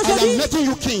partir I am d'aujourd'hui, making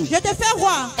you king je te fais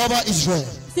roi over Israel.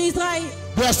 sur Israël.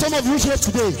 There are some of you here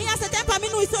today. Il y a certains parmi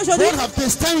nous ici aujourd'hui. God have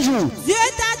destined you Dieu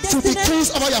t'a to be destiné kings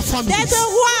over your families, d'être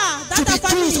roi to dans ta be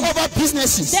kings famille, over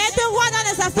businesses. d'être roi dans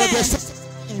les But there's affaires. something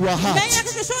in your Mais il y a heart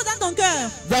quelque chose dans ton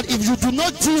cœur. that if you do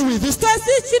not deal with this, Que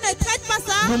si tu ne traites pas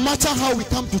ça, no matter how we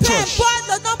come to peu church, importe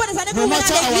le nombre des années que no vous matter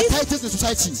venez à our l'église, titles in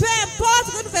society, peu importe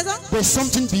ce que nous faisons, there's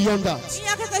something beyond that. il y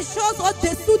a quelque chose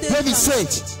au-dessous de David ça. said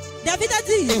David a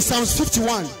dit, in Psalms 51,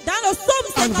 dans le psaume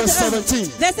And verse 51,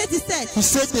 17. verset 17, he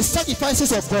said the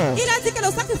sacrifices of God il a dit que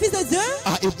le sacrifice de Dieu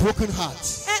are a broken heart,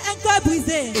 est un cœur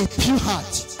brisé, a pure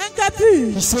heart. un cœur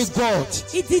pur. He says, God,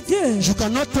 Il dit Dieu, you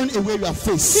cannot turn away your tu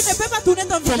ne face peux pas tourner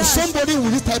ton from visage somebody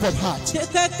with this type of heart. de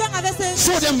quelqu'un avec ce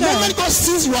So the cœur. moment God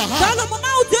sees your Dans heart, le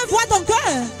moment où Dieu voit ton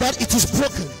cœur, that it is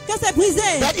broken, que c'est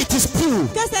brisé, that it is pure,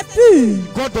 que c'est pur,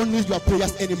 God don't need your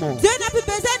prayers anymore. Dieu n'a plus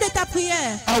besoin de ta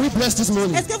prière. Are we blessed this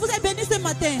morning? Est-ce que vous êtes bénis ce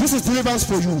matin? This is deliverance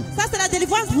for you. Ça, c'est la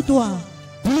délivrance pour toi.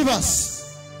 Believers,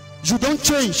 you don't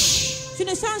change Tu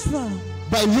ne changes pas.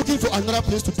 by looking for another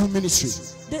place to do ministry.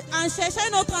 En cherchant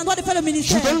un autre endroit de faire le You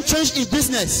ministère. don't change in Tu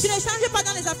business ne changes pas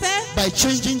dans les affaires by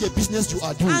changing the business you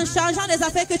are en doing. changeant les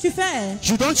affaires que tu fais.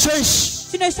 You don't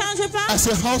change Tu ne changes pas as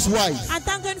a housewife en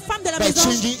tant qu'une femme de la by maison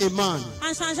changing a man.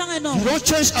 en changeant un You homme. don't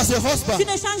change as a Tu husband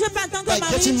ne changes pas en tant by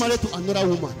que getting mari married to another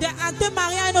woman. en te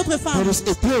mariant à une autre There femme. is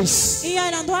a place Il y a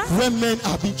un endroit where men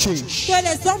are being changed. que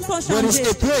les hommes sont There is changés.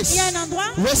 a place Il y a un endroit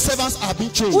where servants are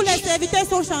being où les changed. serviteurs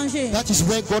sont changés. That is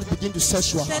where God begins to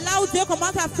search your C'est heart. là où Dieu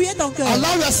commence à fouiller ton cœur.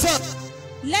 Allow yourself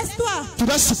Laisse-toi to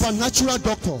that supernatural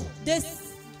doctor, de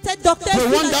cet docteur the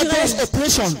one that does surnaturel,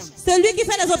 operation celui qui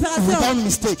fait les without opérations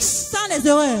mistakes. sans les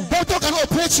erreurs. Doctor can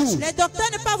operate you Les docteurs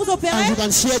ne peuvent pas vous and opérer you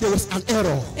can see there was an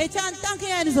error. et tu entends qu'il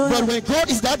y a une But erreur. when God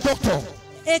is that doctor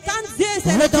Et quand Dieu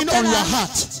c'est le working docteur on your là,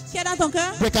 heart, qui est dans ton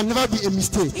cœur, there can never be a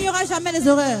mistake. il n'y aura jamais les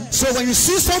erreurs. So when you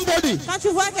see somebody Quand tu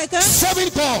vois quelqu'un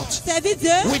serving God servir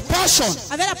Dieu with passion,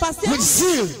 avec la passion, with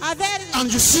zeal, avec and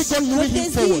you see God le moving him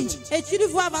désir, forward, et tu le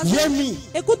vois avancer, hear me,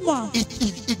 écoute-moi.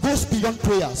 it goes beyond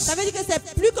prayers. Ça veut dire que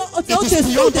c'est plus It is au-dessous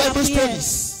beyond de la Bible prière.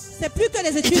 studies. C'est plus que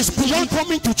les It études. is beyond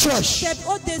coming to church. C'est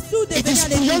au-dessous de It venir is à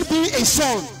beyond l'église. being a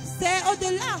son. C'est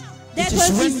au-delà It d'être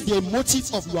is when fils. the motive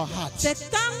of your heart, C'est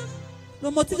quand le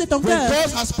motif de ton when cœur,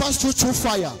 God has passed you through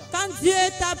fire. quand Dieu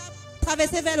t'a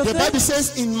traversé vers le The feu. Bible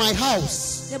says in my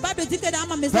house La Bible dit que dans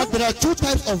ma maison, that there are two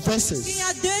types of il vessels. y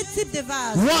a deux types de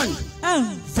vases. One, Un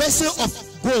vessel of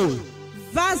gold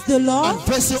vase de l'or and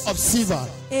vessel of silver.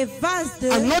 et vase de...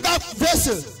 Another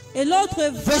vessel, Et l'autre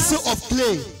vessel vase, of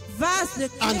clay vase de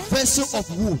and clé vessel of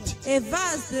wood. et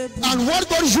vase de... And what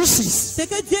God uses Ce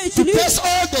que Dieu to utilise test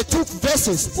all the two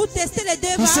vessels, pour tester les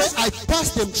deux He said, vases, I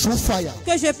passed them through fire.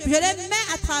 que je les mets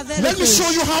à travers Let le me feu.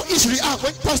 show you how easily I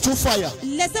went past through fire.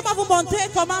 Laissez-moi vous montrer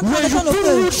comment When you traverser le put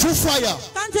feu. wood through fire,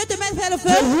 Quand Dieu te met vers le the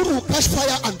feu, wood will catch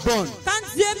fire and burn. quand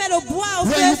Dieu met le bois au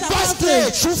When you feu, ça pass va clay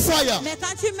feu. through fire, Mais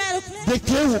quand tu mets le the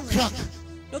clay will crack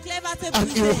clé va te and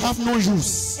it will briser. have no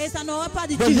use. Et ça n'aura pas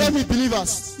But d'utilité. hear me, believers.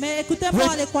 Mais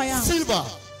écoutez-moi les croyants. With silver,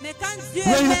 Mais quand Dieu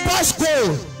when you met pass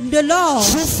gold de l'or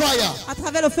through fire, à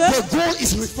travers le feu, the gold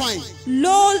is refined.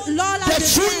 l'or là The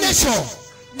true nature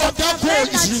of that gold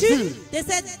is revealed de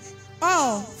cet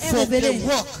or est from révélé the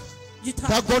work du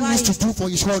that God needs to travail do for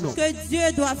His honor. que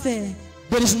Dieu doit faire.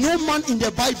 There is no man in the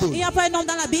Il Bible n'y a pas un homme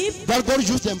dans la Bible that God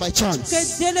used them by chance.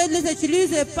 que Dieu ne les utilise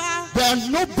pas There are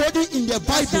nobody in the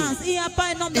par Bible chance. Il n'y a pas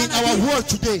un homme dans in la our Bible world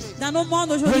today. dans nos mondes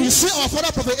When you aujourd'hui. see our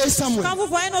father prophet A. Samuel, Quand vous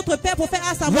voyez notre Père prophète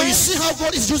à when Samuel, you see how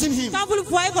God is using him, quand vous le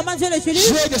voyez comment Dieu l'utilise,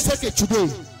 share the secret today.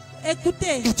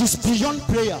 Écoutez, It is beyond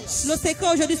prayers. le secret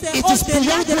aujourd'hui, c'est It is au-delà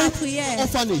beyond de la going to prière.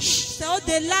 orphanage. C'est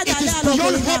au-delà It d'aller is à beyond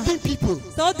l'orphelinat. helping people.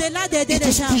 C'est au-delà d'aider It les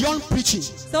is gens. beyond preaching.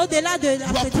 C'est au-delà de la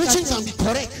Your preaching prédication. can be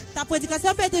correct. Ta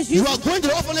prédication peut être You juste. are going to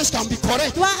the orphanage can be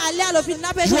correct. Toi, aller à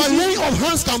l'orphelinat peut être Your juste. laying of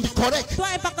hands can be correct. Toi,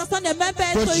 impactation des mains peut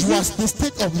But être you are juste. the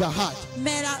state of your heart.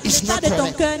 Mais It's l'état not de ton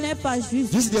correct. cœur n'est pas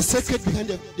juste. This is the secret behind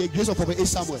the grace of Prophet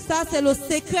Samuel. Ça, c'est le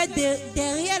secret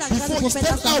derrière la grâce Before du he prophète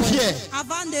stepped out Samuel. here.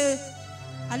 Avant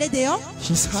d'aller dehors,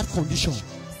 His heart condition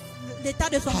l'état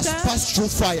de son has cœur passed through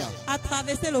fire. a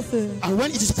traversé le feu. And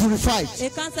when it is purified, Et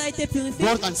quand ça a été purifié,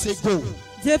 God can say, go.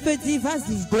 Dieu peut dire,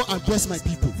 vas-y, Go and bless my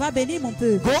people. va bénir mon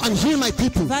peuple, Go and heal my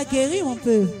people. va guérir mon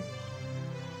peuple.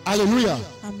 Hallelujah.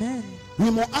 Amen. We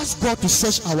must ask God to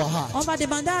search our heart. On va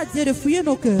demander à Dieu de fouiller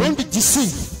nos cœurs. Don't be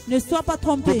deceived. Ne sois pas The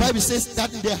trompé. Bible says that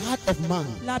in the heart of man,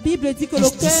 La Bible dit que It's le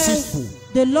cœur deceitful.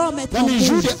 de l'homme est that means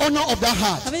you, trompé. the owner of that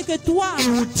heart, Ça veut dire que toi, it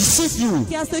will deceive you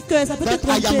qui as ce cœur, ça peut te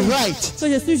that I tromper. am right. Que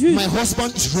je suis juste. My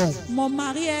husband is wrong. Mon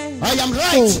mari est I am faux.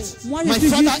 right. Moi, je My suis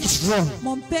father juste. is wrong.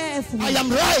 Mon père est fou. I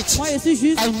am right. Moi, je suis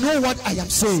juste. I know what I am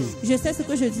saying. Je sais ce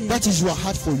que je dis. That is your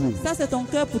heart for you. Ça, c'est ton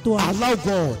cœur pour toi. Allow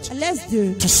God Laisse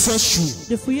Dieu to search you.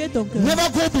 de fouiller ton cœur. Never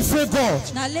go before God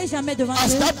N'allez jamais devant as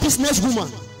Dieu that businesswoman.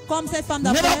 comme cette femme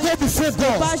Never d'affaires. go before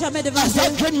Pas God jamais devant as that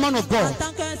Dieu. great man of En God.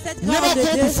 tant que cette Never grande de go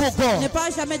Dieu. before God Ne pas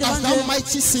jamais devant as Dieu. that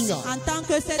mighty singer. En tant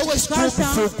que cette Always go grande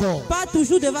before chante. God. Pas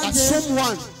toujours devant As Dieu.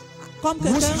 someone Comme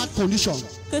whose quelqu'un heart condition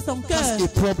que son has cœur a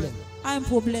problem. a un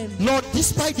problème. Lord,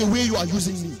 despite the way you are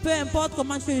using me, Peu importe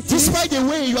comment tu utilises. despite the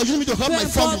way you are using me to help Peu my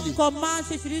importe family, comment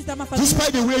tu utilises dans ma famille.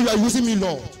 despite the way you are using me,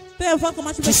 Lord, Peu importe comment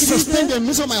tu to utilises sustain the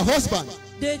needs of my husband,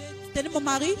 de soutenir mon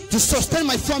mari, to sustain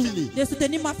my family, de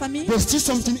soutenir ma famille. there's still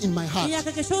something in my heart. Il y a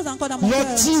quelque chose encore dans mon Lord,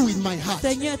 cœur. deal with my heart.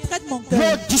 Seigneur, traite mon cœur.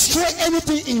 Lord, destroy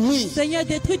anything in me Seigneur,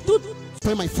 détruis tout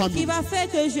for my qui family. va faire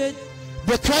que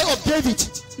The cry of David,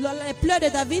 les pleurs de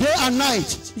David, day and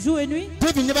night. jour et nuit.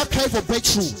 David never cried for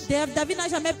breakthrough. David n'a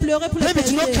jamais pleuré pour le David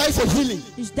did not péché. cry for healing.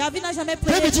 David n'a jamais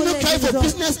pleuré David did pour not cry for les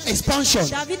business expansion.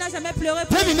 David n'a jamais pleuré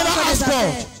pour David les never affaires asked des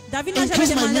affaires. God, David n'a jamais increase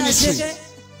my demandé à Dieu ministry.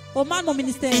 que augmente mon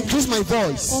ministère, Increase my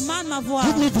voice. augmente ma voix,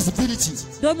 Give me visibility.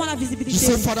 donne-moi la He visibilité.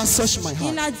 said, Father, search my Il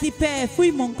heart. a dit, Père,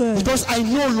 fouille mon cœur. Because I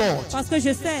know, Lord, Parce que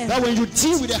je sais that when you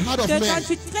deal with the heart of que quand man,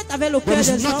 tu traites avec le there cœur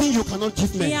is des nothing hommes, you cannot give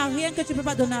il n'y man. a rien que tu ne peux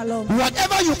pas donner à l'homme.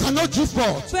 Whatever you cannot give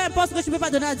God, Peu importe ce que tu ne peux pas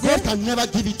donner à Dieu, God can never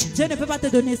give it to you. Dieu ne peut pas te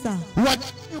donner ça. What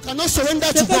you cannot surrender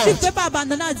Ce to que tu ne God, peux pas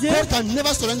abandonner à Dieu, God can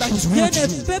never surrender His Dieu will to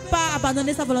ne you. peut pas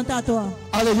abandonner sa volonté à toi.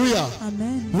 Hallelujah.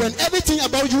 Amen. When everything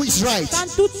about you is right Quand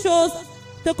toute chose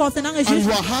te concernant est and juste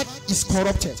your heart is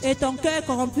corrupted, et ton cœur est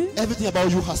corrompu, everything about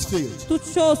you has failed. toute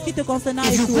chose qui te concernant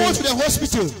est If you go échouée. to the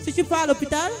hospital, Si tu pars à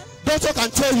l'hôpital, doctor can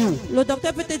tell you le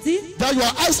docteur peut te dire that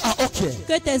your eyes are okay,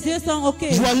 que tes yeux sont OK,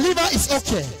 your liver is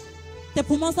okay, tes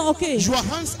poumons sont OK, your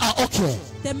hands are okay,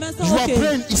 tes mains sont your OK,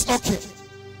 brain is okay.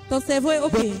 ton cerveau est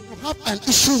OK. But you have an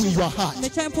issue with your heart. Mais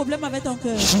tu as un problème avec ton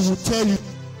cœur. She will tell you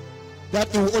that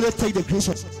it will only take the grace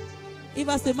of. Il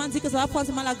va seulement dire que ça va prendre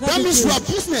seulement la grâce That de means Dieu. your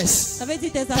business Ça veut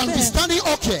dire tes can be affaires standing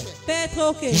okay, peut être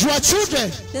OK. your children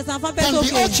Tes enfants can peuvent be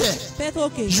être OK. okay, Peut être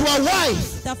OK. your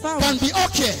wife Ta femme can be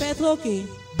okay, peut être OK.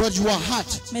 but your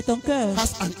heart Mais ton cœur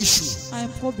has an issue, a un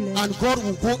problème. and God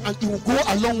will go and He will go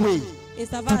a long way Et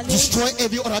ça va to aller destroy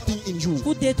every other thing in you.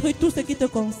 pour détruire tout ce qui te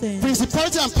concerne.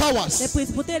 Principality and Les powers,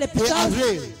 principautés et les they are puissances,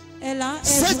 real, est là,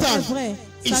 Satan est vrai.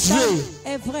 is Satan real.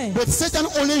 est vrai. but Satan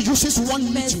only uses one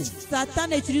Mais meeting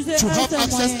Satan utilise to un have seul access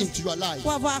moyen into your life.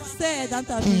 pour avoir accès dans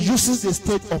ta He vie. uses the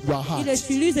state of your heart. Il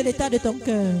utilise l'état de ton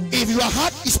cœur. If your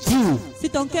heart is pure, Si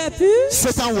ton cœur est pur,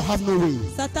 Satan will have no way.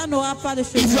 Satan n'aura pas de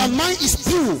If your chemin. mind is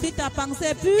pure, Si ta pensée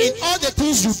est in pure, all the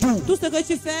things you do, tout ce que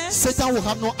tu fais, Satan will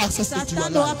have no access into your Satan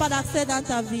n'aura life. pas d'accès dans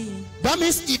ta vie. That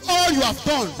means if all you have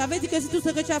done Ça veut dire que si tout ce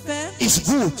que tu as fait is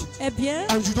good est bien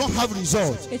and you don't have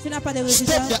result, et tu n'as pas de stop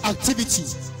résultats, the activity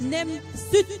n'aime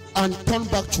and turn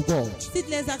back to God. cite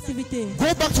les activités. Go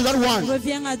back to that one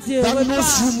Reviens à Dieu. that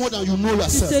knows you Repars more than you know sur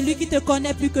yourself. celui qui te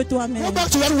connaît plus que Go toi-même. back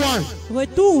to that one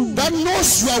Retourne that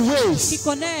knows your qui ways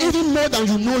connaît even more than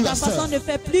you know ta façon yourself. de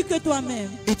faire plus que toi-même.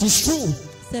 It is true.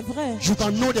 C'est vrai You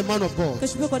can know the man of que God.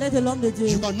 tu peux connaître l'homme de Dieu.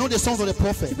 You can know the sons of the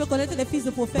prophet. Tu peux connaître les fils de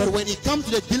prophètes. But when it comes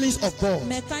to the dealings of God,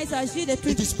 Mais quand il s'agit des it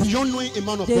trucs is beyond knowing a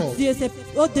man of de God. Dieu, c'est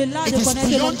au-delà It de is connaître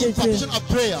l'homme beyond de Dieu. impartation of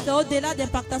prayer. C'est au-delà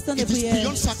d'impactation de It is prière.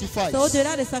 beyond sacrifice. C'est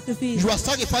au-delà des sacrifices. Your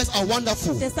sacrifices are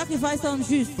wonderful, Tes sacrifices sont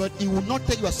justes. but He will not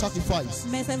take your sacrifice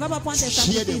Mais ça ne va pas prendre tes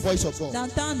to hear the sacrifices voice of God.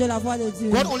 d'entendre la voix de Dieu.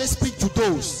 God only speaks to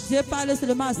those Dieu parle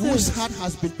seulement à ceux whose heart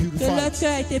has been que leur purified.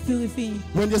 cœur a été purifié.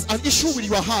 When there's an issue with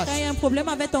your heart, Quand il y a un problème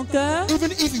you avec ton cœur,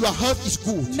 even if your health is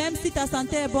good, même si ta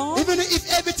santé est bonne, even if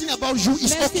everything about you is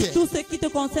même si okay, tout ce qui te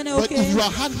concerne est but ok, if your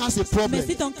heart has a mais problem,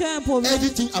 si ton cœur a un problème,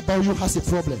 everything about you has a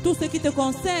problem. tout ce qui te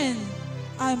concerne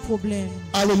a un problème.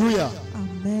 Hallelujah.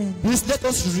 Amen. Please let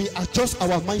us readjust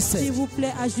our S'il mindset vous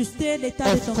plaît, ajustez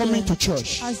l'état de ton of coming to cœur.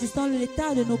 church. Ajustons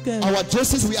l'état de nos cœurs. Our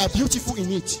dresses, we are beautiful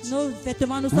in it, Nos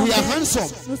vêtements, nous sommes we are belles, handsome,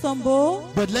 nous sommes beaux,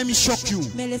 but let me shock you.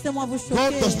 mais laissez-moi vous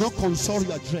God does choquer. not consult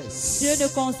your dress Dieu ne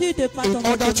consulte pas in ton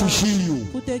order to vêtement heal you.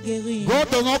 pour te guérir.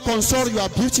 God does not consult your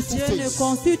beautiful Dieu ne face,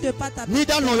 consulte pas ta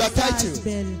neither nor your visage title,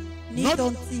 belle, ni not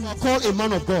ton you are titre, called a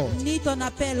man of God, ni ton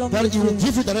appel l'homme de that He will Dieu,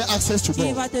 give you direct access to qui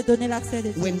God. va te donner l'accès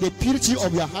de Dieu. When the purity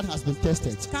of your heart has been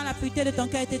tested, Quand la pureté de ton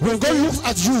cœur a été when God testée, looks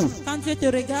at you quand Dieu te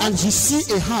regarde, and He sees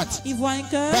a heart il voit un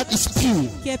cœur that is pure,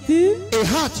 qui est pur, a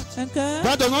heart un cœur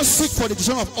that does not seek for the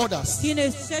decision of others, qui ne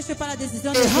cherche pas la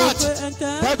décision des a heart autres, un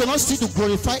cœur that does not seek to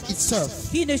glorify itself,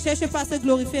 qui ne cherche pas à se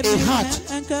glorifier a lui-même, heart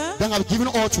un cœur that have given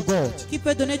all to God, qui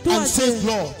peut donner tout à and says, Dieu.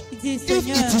 Lord, Il dit, if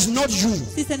Seigneur, it is not you,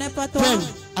 si ce n'est pas toi, then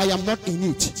I am not in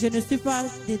it. je ne suis pas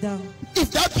dedans.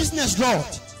 If that business, Lord,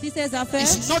 Si ces affaires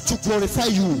is not to glorify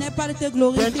you, n'est pas de te then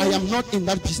glorifier, I am not in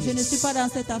that je ne suis business. pas dans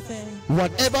cette affaire.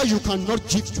 Whatever you cannot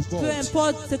give to Peu God,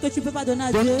 importe ce que tu peux pas donner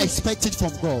à Dieu, don't expect it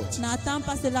from God. n'attends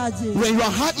pas cela à Dieu. When your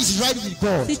heart is right with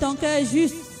God, Si ton cœur est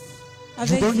juste you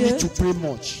avec don't Dieu, need to pray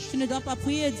much. tu ne dois pas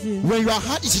prier Dieu. When your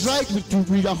heart is right with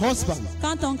your husband,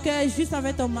 Quand ton cœur est juste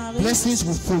avec ton mari, blessings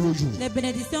will follow you. les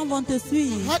bénédictions vont te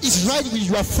suivre. Heart is right with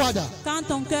your father, Quand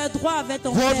ton cœur est droit avec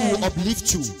ton God will père,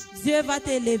 uplift you. Dieu va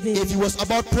t'élever. If it was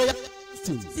about prayer,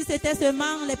 Si c'était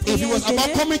seulement les if it prières was about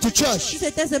éternelles, coming to si church,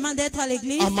 c'était seulement d'être à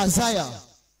l'église, Amaziah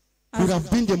would have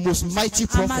been the most mighty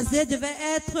prophet. Amazé devait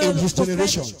être in le his prophète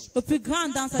generation. le plus grand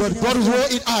dans sa But God génération.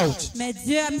 wrote it out Mais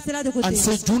Dieu a mis cela de côté. and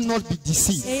said, do not be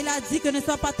deceived. Et il a dit que ne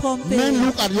sois pas trompé. Men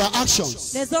look at your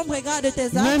actions. Les hommes regardent tes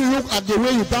actes. Men look at the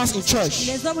way you dance in church.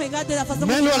 Les hommes regardent la façon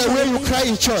Men look at the way you cry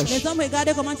in Les church. hommes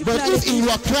regardent comment tu But pleures. if in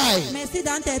your cry, Mais si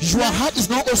dans tes your pleurs, heart is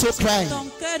not also crying, ton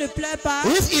cœur ne pleure pas,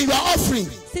 if in your offering,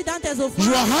 si dans tes your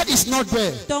offrandes, heart is not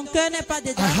there, ton cœur n'est pas I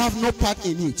dedans, have no part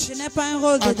in it. je n'ai pas un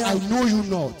rôle And I dedans. know you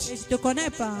not. Et je te connais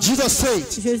pas. Jesus said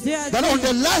Jésus a that on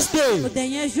the dit last au day,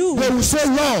 dernier jour, they will say,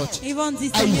 Lord, ils vont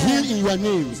dire, I heal Seigneur, in your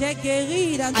name. j'ai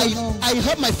guéri dans ton nom. I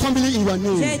help my family in your J'ai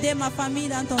name. aidé ma famille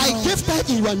dans ton I nom. gave tithe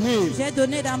in your name. J'ai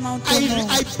donné dans mon ton nom.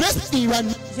 I blessed in your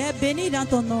name. J'ai béni dans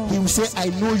ton nom. He will say, I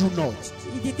know you not.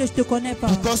 Il dit que je te connais pas.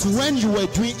 Because when you were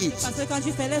doing it, Parce que quand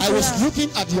tu faisais I was cela, looking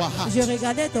at your heart. je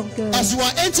regardais ton cœur. As you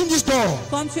are entering this door,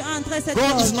 Comme tu entres cette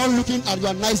God is porte, not looking at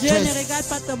your nice Dieu ne dress. regarde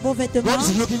pas ton beau vêtement. God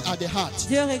is looking at the heart.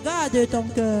 Dieu regarde ton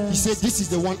cœur. He said, this is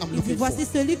the one I'm Il dit, looking for. voici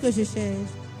celui que je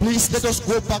cherche. Please let us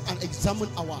go back and examine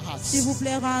our S'il hearts. vous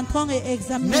plaît, rentrons et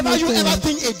examinons Never nos you ever cœurs.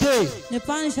 think a day Ne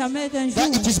pense jamais qu'un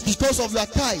that jour, it is because of your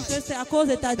que tithe c'est à cause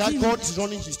de ta that dîme God is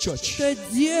running his church. que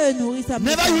Dieu nourrit sa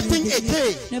Never maison you think d'église. a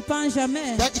day Ne pense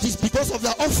jamais that it is because of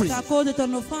your offering c'est à cause de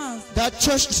ton offrande that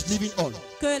church is living on.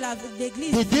 que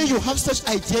l'église, The day you have such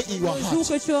idea in your le jour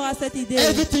heart, que tu auras cette idée,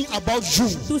 everything about you,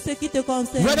 tout ce qui te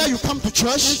concerne, whether you come to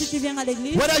même si church, tu viens à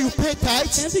l'église, whether you pay même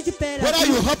tithe, si tu payes la whether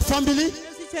you dîme, help family, même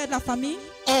si tu aides la famille,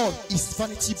 all is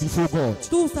vanity before God.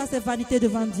 tout ça c'est vanité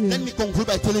devant Dieu. Let me conclude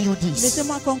by telling you this.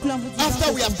 Laissez-moi conclure en vous disant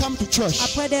After we ceci. have come to church,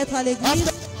 Après d'être à l'église,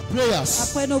 after our prayers,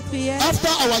 après nos prières, after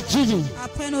our giving,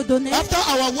 après nos données, after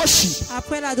our worship,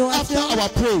 après after l'adoration, our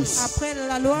praise, après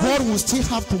la loi, God will still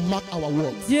have to mark our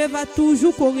work. Dieu va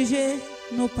toujours corriger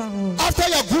nos paroles. After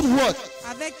your good work,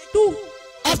 Avec tout,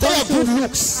 after your bonnes good choses,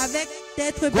 looks, avec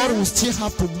d'être God will bien, still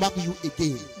have to mark you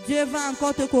again. Dieu va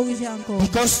encore te corriger encore.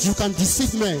 Because you can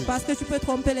deceive men, Parce que tu peux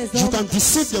tromper les you hommes, can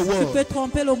deceive the tu peux world,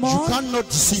 tromper le you monde, cannot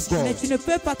deceive mais God. tu ne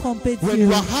peux pas tromper When Dieu.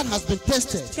 your heart has been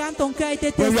tested, Quand ton cœur a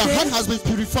été when your heart testé, has been quand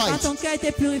purified, ton cœur a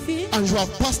été purifié, and you have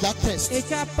passed that test, et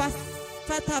tu as pas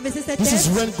traversé cette this is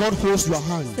test, when God holds your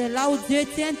hand. c'est là où Dieu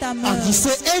tient ta main. And He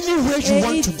said, anywhere you Et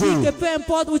want il to dit que go, peu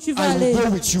importe où tu vas I will aller, go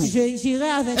with you. j'irai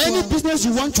avec any toi. business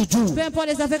you want to do, Peu importe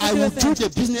les affaires que I tu veux will do faire,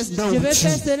 the business now je veux with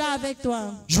faire you. cela avec toi.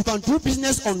 You can do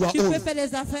business on your Tu peux own. faire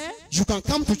les affaires, You can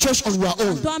come to church on your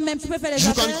own. toi-même tu peux faire les You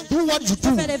affaires, can do what you do.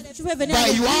 tu peux venir à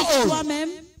by your l'église own. toi-même,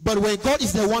 But when God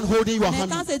is the one holding your mais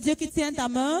quand hand, c'est Dieu qui tient ta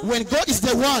main, when God is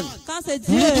the one quand c'est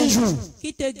Dieu leading you,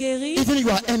 qui te guérit, even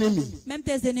your enemy même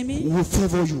tes ennemis will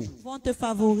favor you. vont te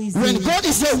favoriser. When God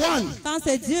is the one Quand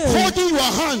c'est Dieu holding your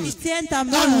qui hand tient ta and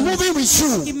main, moving with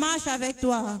qui you, marche avec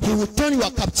toi, He will turn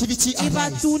your captivity il va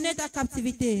around. tourner ta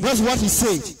captivité. That's what He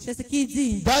said. C'est ce qu'il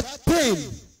dit, That pain,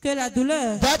 que la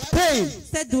douleur, that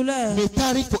cette douleur may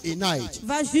tarry for a night.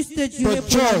 va juste durer But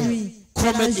pour la joy nuit.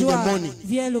 Mais cometh la in the joie morning.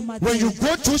 vient le matin. When you go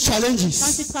through Quand tu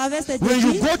challenges, traverses les when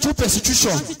you défis, go through persecution,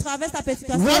 quand tu traverses la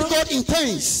persécution, what God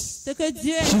intends Ce que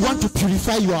Dieu He wants to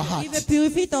purify your heart. il veut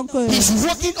purifier ton cœur. He's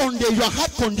working on your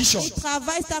heart condition. Il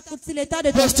travaille sur l'état de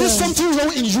ton There's still cœur. something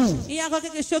wrong in you Il y a encore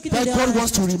quelque chose qui te that God dérange.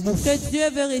 wants to remove. Que Dieu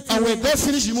veut And when retirer. God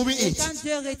finishes removing Et it, quand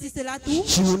Dieu retire cela tout,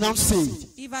 He will now say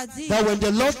il va dire that when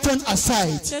the Lord turned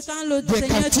aside, que quand le the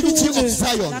Seigneur captivity of tourne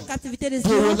Zion, la captivité des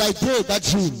they were Sion, like they, that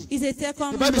dream. ils étaient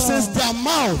comme The Bible morts. says their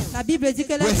mouth La Bible dit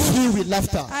que leur were bouche filled with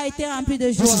laughter. a été remplie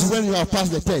de joie. This is when you have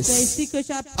passed the C'est test. ici que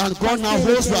tu as And God now passé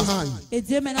le holds your test. hand Et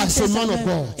Dieu maintenant as tient a sa man of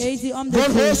main. God. Et il dit homme de God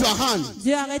holds Dieu. your hand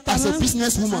Dieu arrête ta as a main en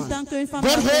businesswoman. tant qu'une femme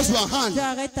God holds d'affaires. your hand Dieu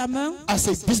arrête ta main as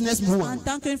a en businesswoman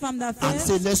tant qu'une femme d'affaires. and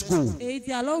say, let's go. Et il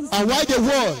dit allons. And why the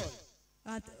world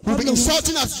will be Comme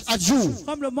insulting at you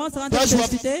le monde sera en that you have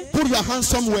félicité, put your hand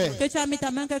somewhere, que tu as mis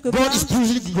ta main quelque part. God is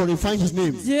usually glorifying His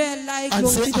name Dieu est là et and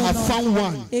say, glorifie I ton have nom. found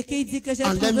one. Et qu'il dit que j'ai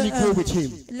And let trouvé me go with un.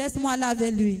 him. Laisse-moi là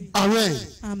avec lui. Amen.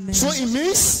 Amen. So it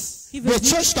means Qui veut the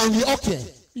dire- church can be okay.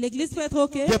 L'église peut être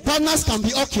OK. The partners can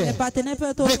be okay. Les partenaires peuvent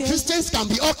être The OK. Christians can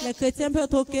be okay. Les chrétiens peuvent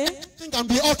être OK. Everything can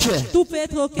be okay. Tout peut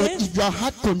être OK. But if your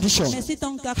heart condition, Mais si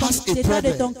ton has a l'état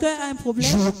de problem, ton cœur a un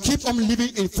problème, you will keep on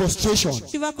living in frustration.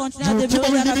 tu vas continuer you à will keep demeurer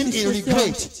on dans la living in frustration.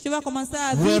 regret. Tu vas commencer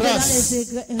à vivre dans Whereas les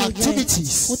regrets.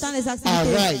 activities Pourtant, les are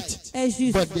activités right, est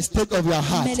juste. but the state of your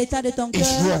heart Mais l'état de ton is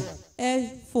cœur wrong. est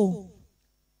faux.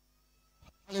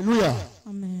 Hallelujah.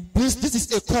 Amen. This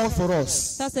is a call for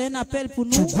us Ça, c'est un appel pour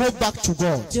to nous go back to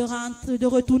God de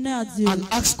retourner à Dieu and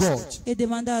ask God. et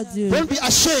demander à Dieu. Don't be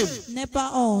ashamed. N'aie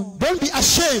pas honte. Don't be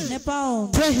ashamed. N'aie pas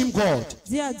honte. Tell him, God,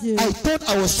 Dis à Dieu. I thought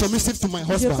I was submissive to my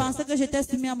Je husband, pensais que j'étais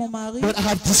soumis à mon mari, but I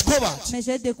have discovered mais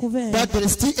j'ai découvert that there is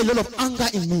still a lot of anger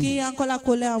in qu'il me. y a encore la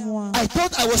colère en moi. I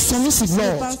thought I was submissive, Je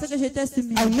Lord. pensais que j'étais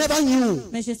soumis, I never knew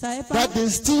mais je ne savais pas that there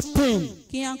is still pain,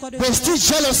 qu'il y a encore de there is still qu'il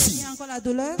jealousy, y a encore la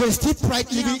douleur, there is still pride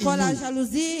qu'il y a living encore in la you. jalousie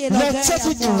et Lord, l'orgueil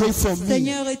take it à moi. away from me.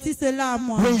 Seigneur, retire cela à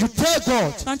moi. When you tell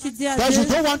God Quand tu dis à that Dieu you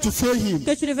don't want to fail him,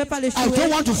 que tu ne veux pas I l'échouer,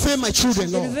 don't want to fail my children,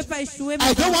 je ne Lord. veux pas échouer mes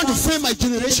I don't want to enfants, fail my je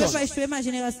ne generation, veux pas échouer ma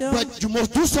génération, but you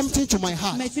must do something to my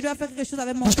heart. mais tu dois faire quelque chose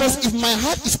avec mon cœur. Because if my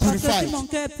heart is Parce que si purified, mon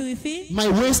cœur est purifié, my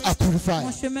ways are mon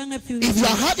purified. chemin est If purifié. your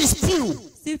heart is pure,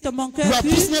 Si mon cœur your est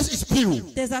pur, business is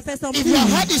pure. tes affaires sont If pures. your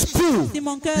heart is pure, Si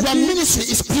mon cœur est your pur, ministry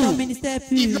is ton pure. ministère est If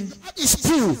pur. your heart is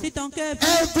pure, Si ton cœur est pur,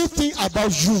 everything about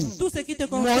you tout ce qui te must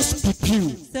concerne be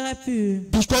pure. serait pur.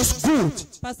 Because good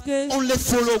Parce que only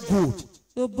follow good,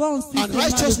 le bon suit and seulement le bien.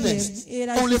 righteousness Et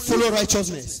la only justice follow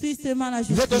righteousness. suit seulement la Let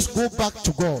justice. us go back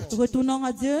to God Retournons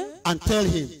à Dieu and tell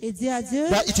Him et dis à Dieu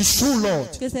that it is true, Lord.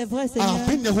 que c'est vrai, I Seigneur. have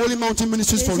been the Holy Mountain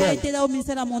Ministries Et for j'ai long. été là au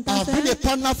ministère de la I montagne have been a sainte.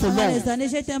 partner for Pendant long. les années,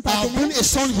 j'ai été un I have partenaire. been a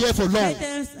son here for J'ai long. été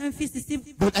un fils ici.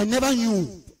 But I never knew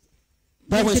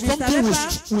that when Je ne something savais will,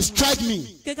 pas will strike me,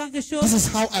 que quelque this chose, is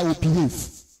how I will behave.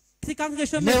 si quand quelque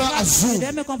chose me Never frappe, assume je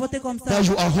vais me comporter comme ça. That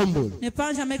you are humble. Ne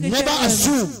pense jamais que tu Never es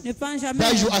assume humble. Ne pense jamais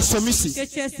that you are submissive. que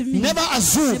tu es soumis. Never Ne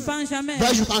assume pense jamais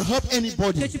that you can help que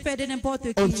anybody tu peux aider n'importe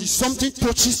until qui. something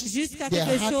touches Jusqu'à their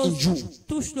quelque heart in you. chose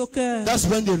touche le cœur. That's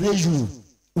when they raise you.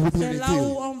 Will be C'est là où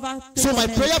revealed. on va te So my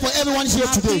connaître. prayer for everyone here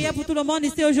Ma today, prière pour tout le monde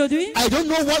ici aujourd'hui. I don't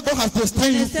know what God has Je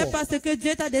destined ne you sais for. pas ce que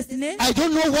Dieu t'a destiné. I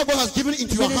don't know what God has given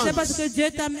into Je your ne sais pas ce hands. que Dieu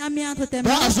t'a mis entre tes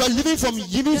But mains. as you are living from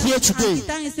living here En today,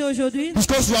 quittant ici aujourd'hui,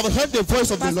 because you have heard the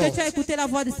voice of the parce que Lord. tu as écouté la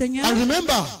voix du Seigneur. And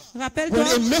remember, Rappelle-toi,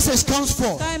 when a message comes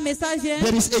forth, quand un message vient,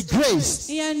 there is a grace,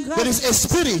 il y a une there grâce is a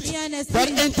spirit il y a un that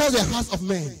esprit enters the heart of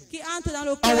man. qui entre dans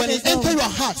le And cœur when des it enters hommes.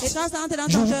 your heart, Et quand ça entre dans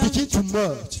you ton will cœur, begin to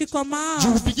merge. tu commences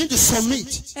You will begin to submit.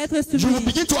 à être You will soumis.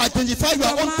 begin to identify Tu your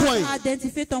own commences point à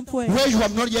identifier ton point. where you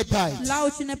have not yet died. Là où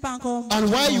tu n'es pas encore. And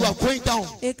while you are going down,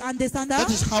 Et en descendant, that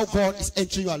is how God is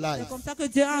entering your life. c'est comme ça que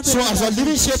Dieu entre So dans as ta you are vie.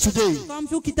 living here today, Comme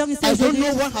vous quittant ici I don't aujourd'hui,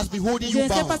 know what has been holding je you ne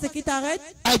sais pas bound. ce qui t'arrête.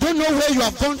 I don't know where you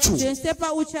have gone to. Je ne sais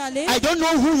pas où tu es allé. I don't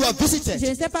know who you have Je visited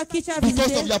ne sais pas qui tu as because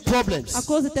visité of your problems. à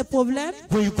cause de tes problèmes.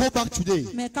 When you go back today,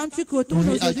 Mais quand tu retournes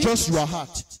aujourd'hui, readjust your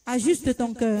heart. ajuste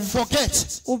ton cœur.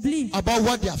 Forget Oublie about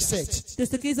what they have said. de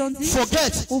ce qu'ils ont dit.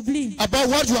 Forget Oublie about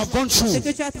what you have gone ce through. que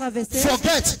tu as traversé.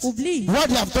 Forget Oublie what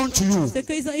they have done to you. ce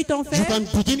qu'ils t'ont You fait. can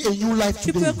begin a new life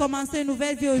Tu peux today. commencer une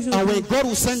nouvelle vie And aujourd'hui. when God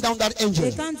will send down that Et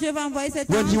angel, quand Dieu va envoyer cet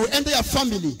when ange, He will enter your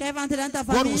family, quand il va entrer dans ta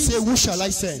God will say, famille, who shall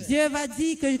I send? Dieu va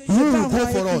dire que tu Who peux will go envoyer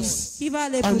for qui? us? Qui va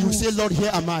aller pour And you nous? say, Lord, here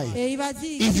am I. Et il va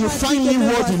dire, If you il va dire find que me me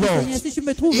worthy, voici, Lord, Seigneur, si tu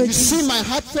me trouves If you digne, see my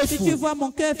heart si tu faithful, vois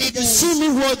mon cœur if you fidèle, see me si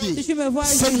worthy, tu me vois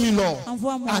send me, juste, Lord,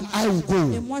 envoie-moi and I will et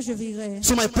go. moi je virai.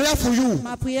 So my prayer for you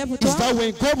Ma prière pour is toi, that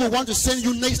when God will want to send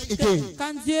you next again,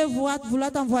 Quand Dieu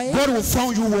vouloir t'envoyer, God will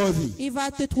find you worthy. il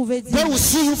va te trouver God digne. will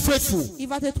see you faithful. Il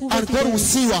va te trouver And God will fidèle.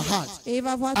 see your heart. Et il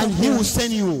va voir ton And He cœur. will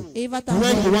send you Et il va where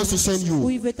t'envoyer He wants to send où you.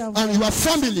 il veut t'envoyer. And your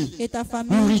family Et ta will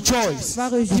famille rejoice va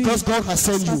réjouir because God has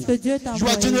sent parce que you. Dieu t'a Your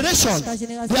envoyé. generation, Ta they are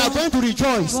génération going to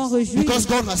rejoice vont réjouir because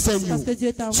God has sent parce que you.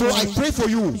 Dieu t'a So I envoyé. pray for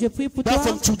you Je prie pour that toi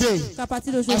from today, qu'à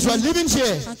partir as you are d'aujourd'hui, living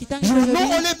here, en quittant you will aujourd'hui,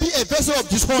 not only be a vessel of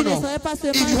tu ne dishonor. serais pas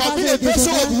seulement If you have been a une vase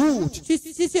vessel de of désordre. wood,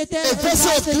 Si tu étais a un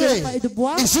vessel of vase clay, de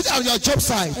bois, is it at your job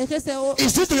site? est-ce que c'est au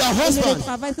Is it to your lieu de husband?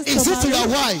 travail? Est-ce que Is c'est it to ton your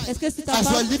mari? wife? Est-ce que c'est ta As you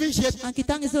are femme? living here, En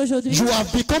quittant ici aujourd'hui, you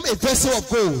have become a vessel of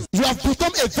gold. You have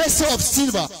become a vessel of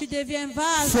silver tu deviens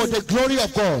for vase the glory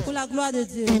of God. pour la gloire de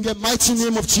Dieu. In the mighty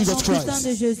name of Au Jesus nom puissant Christ.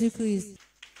 de Jésus-Christ.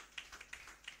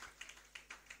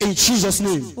 In Jesus'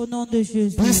 name. Au nom de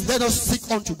Jésus. Please let us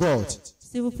seek unto God.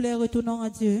 S'il vous plaît, retournons à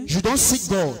Dieu. You don't seek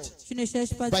God Tu ne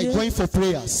cherches pas by Dieu going for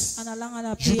prayers. en allant à la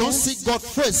You prière. don't seek God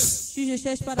first Tu ne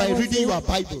cherches pas by d'abord reading Dieu your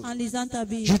Bible. en lisant ta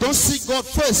Bible. You don't seek God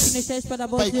Tu ne first cherches pas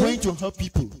d'abord by Dieu going to help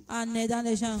people. en aidant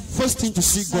les gens. First thing to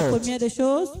seek La God première des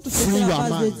choses, c'est Free la your face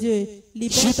de mind. Dieu.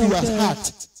 Libère Keep ton your cœur.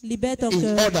 heart Libère ton in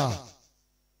cœur. order.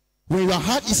 When your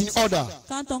heart is in order,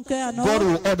 Quand ton cœur est en God ordre,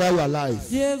 will order your life.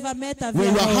 Dieu va mettre ta vie When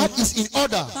en your ordre. heart is in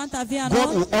order, Quand ta vie est en God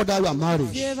ordre, will order your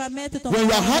marriage. Dieu va mettre ton When your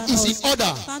mariage heart en is in ordre.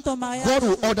 order, Quand ton mariage, God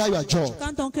will order your job.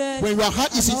 quand ton cœur When your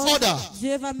heart is in en ordre, order,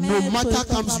 Dieu va no mettre matter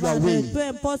ton comes travail your en way, ordre. Peu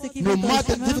importe ce qui no vient dans ton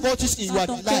matter chemin, difficulties in quand your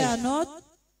ton cœur est life, en ordre,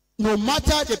 no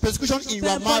matter the persecution in peu your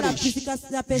importe la marriage,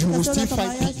 persécution you will dans still ton find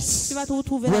mariage, peace. tu vas te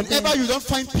retrouver la paix. Whenever you don't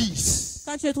find peace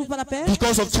Quand tu ne trouves pas la paix,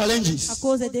 because of à challenges,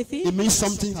 cause des défis, it means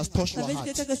something has touched ça your veut dire que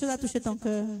heart. quelque chose a touché ton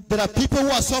cœur. There are people who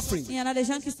are suffering, Il y en a des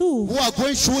gens qui souffrent, who are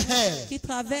going through hell, qui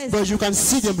traversent, but you can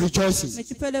see them rejoicing. mais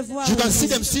tu peux le voir. You can see aussi.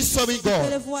 them still serving Tu peux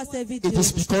le God. voir servir It Dieu.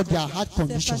 is because their heart C'est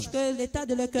condition parce que l'état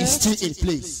de leur cœur is still in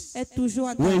place. est toujours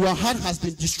en When toi. your heart has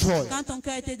been destroyed, Quand ton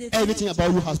cœur a été détruit, everything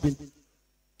about you has been.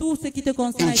 tout ce qui te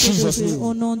concerne In a été Jesus' détruit. name.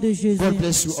 Au nom de Jésus. God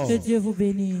bless you all. Que Dieu vous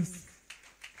bénisse.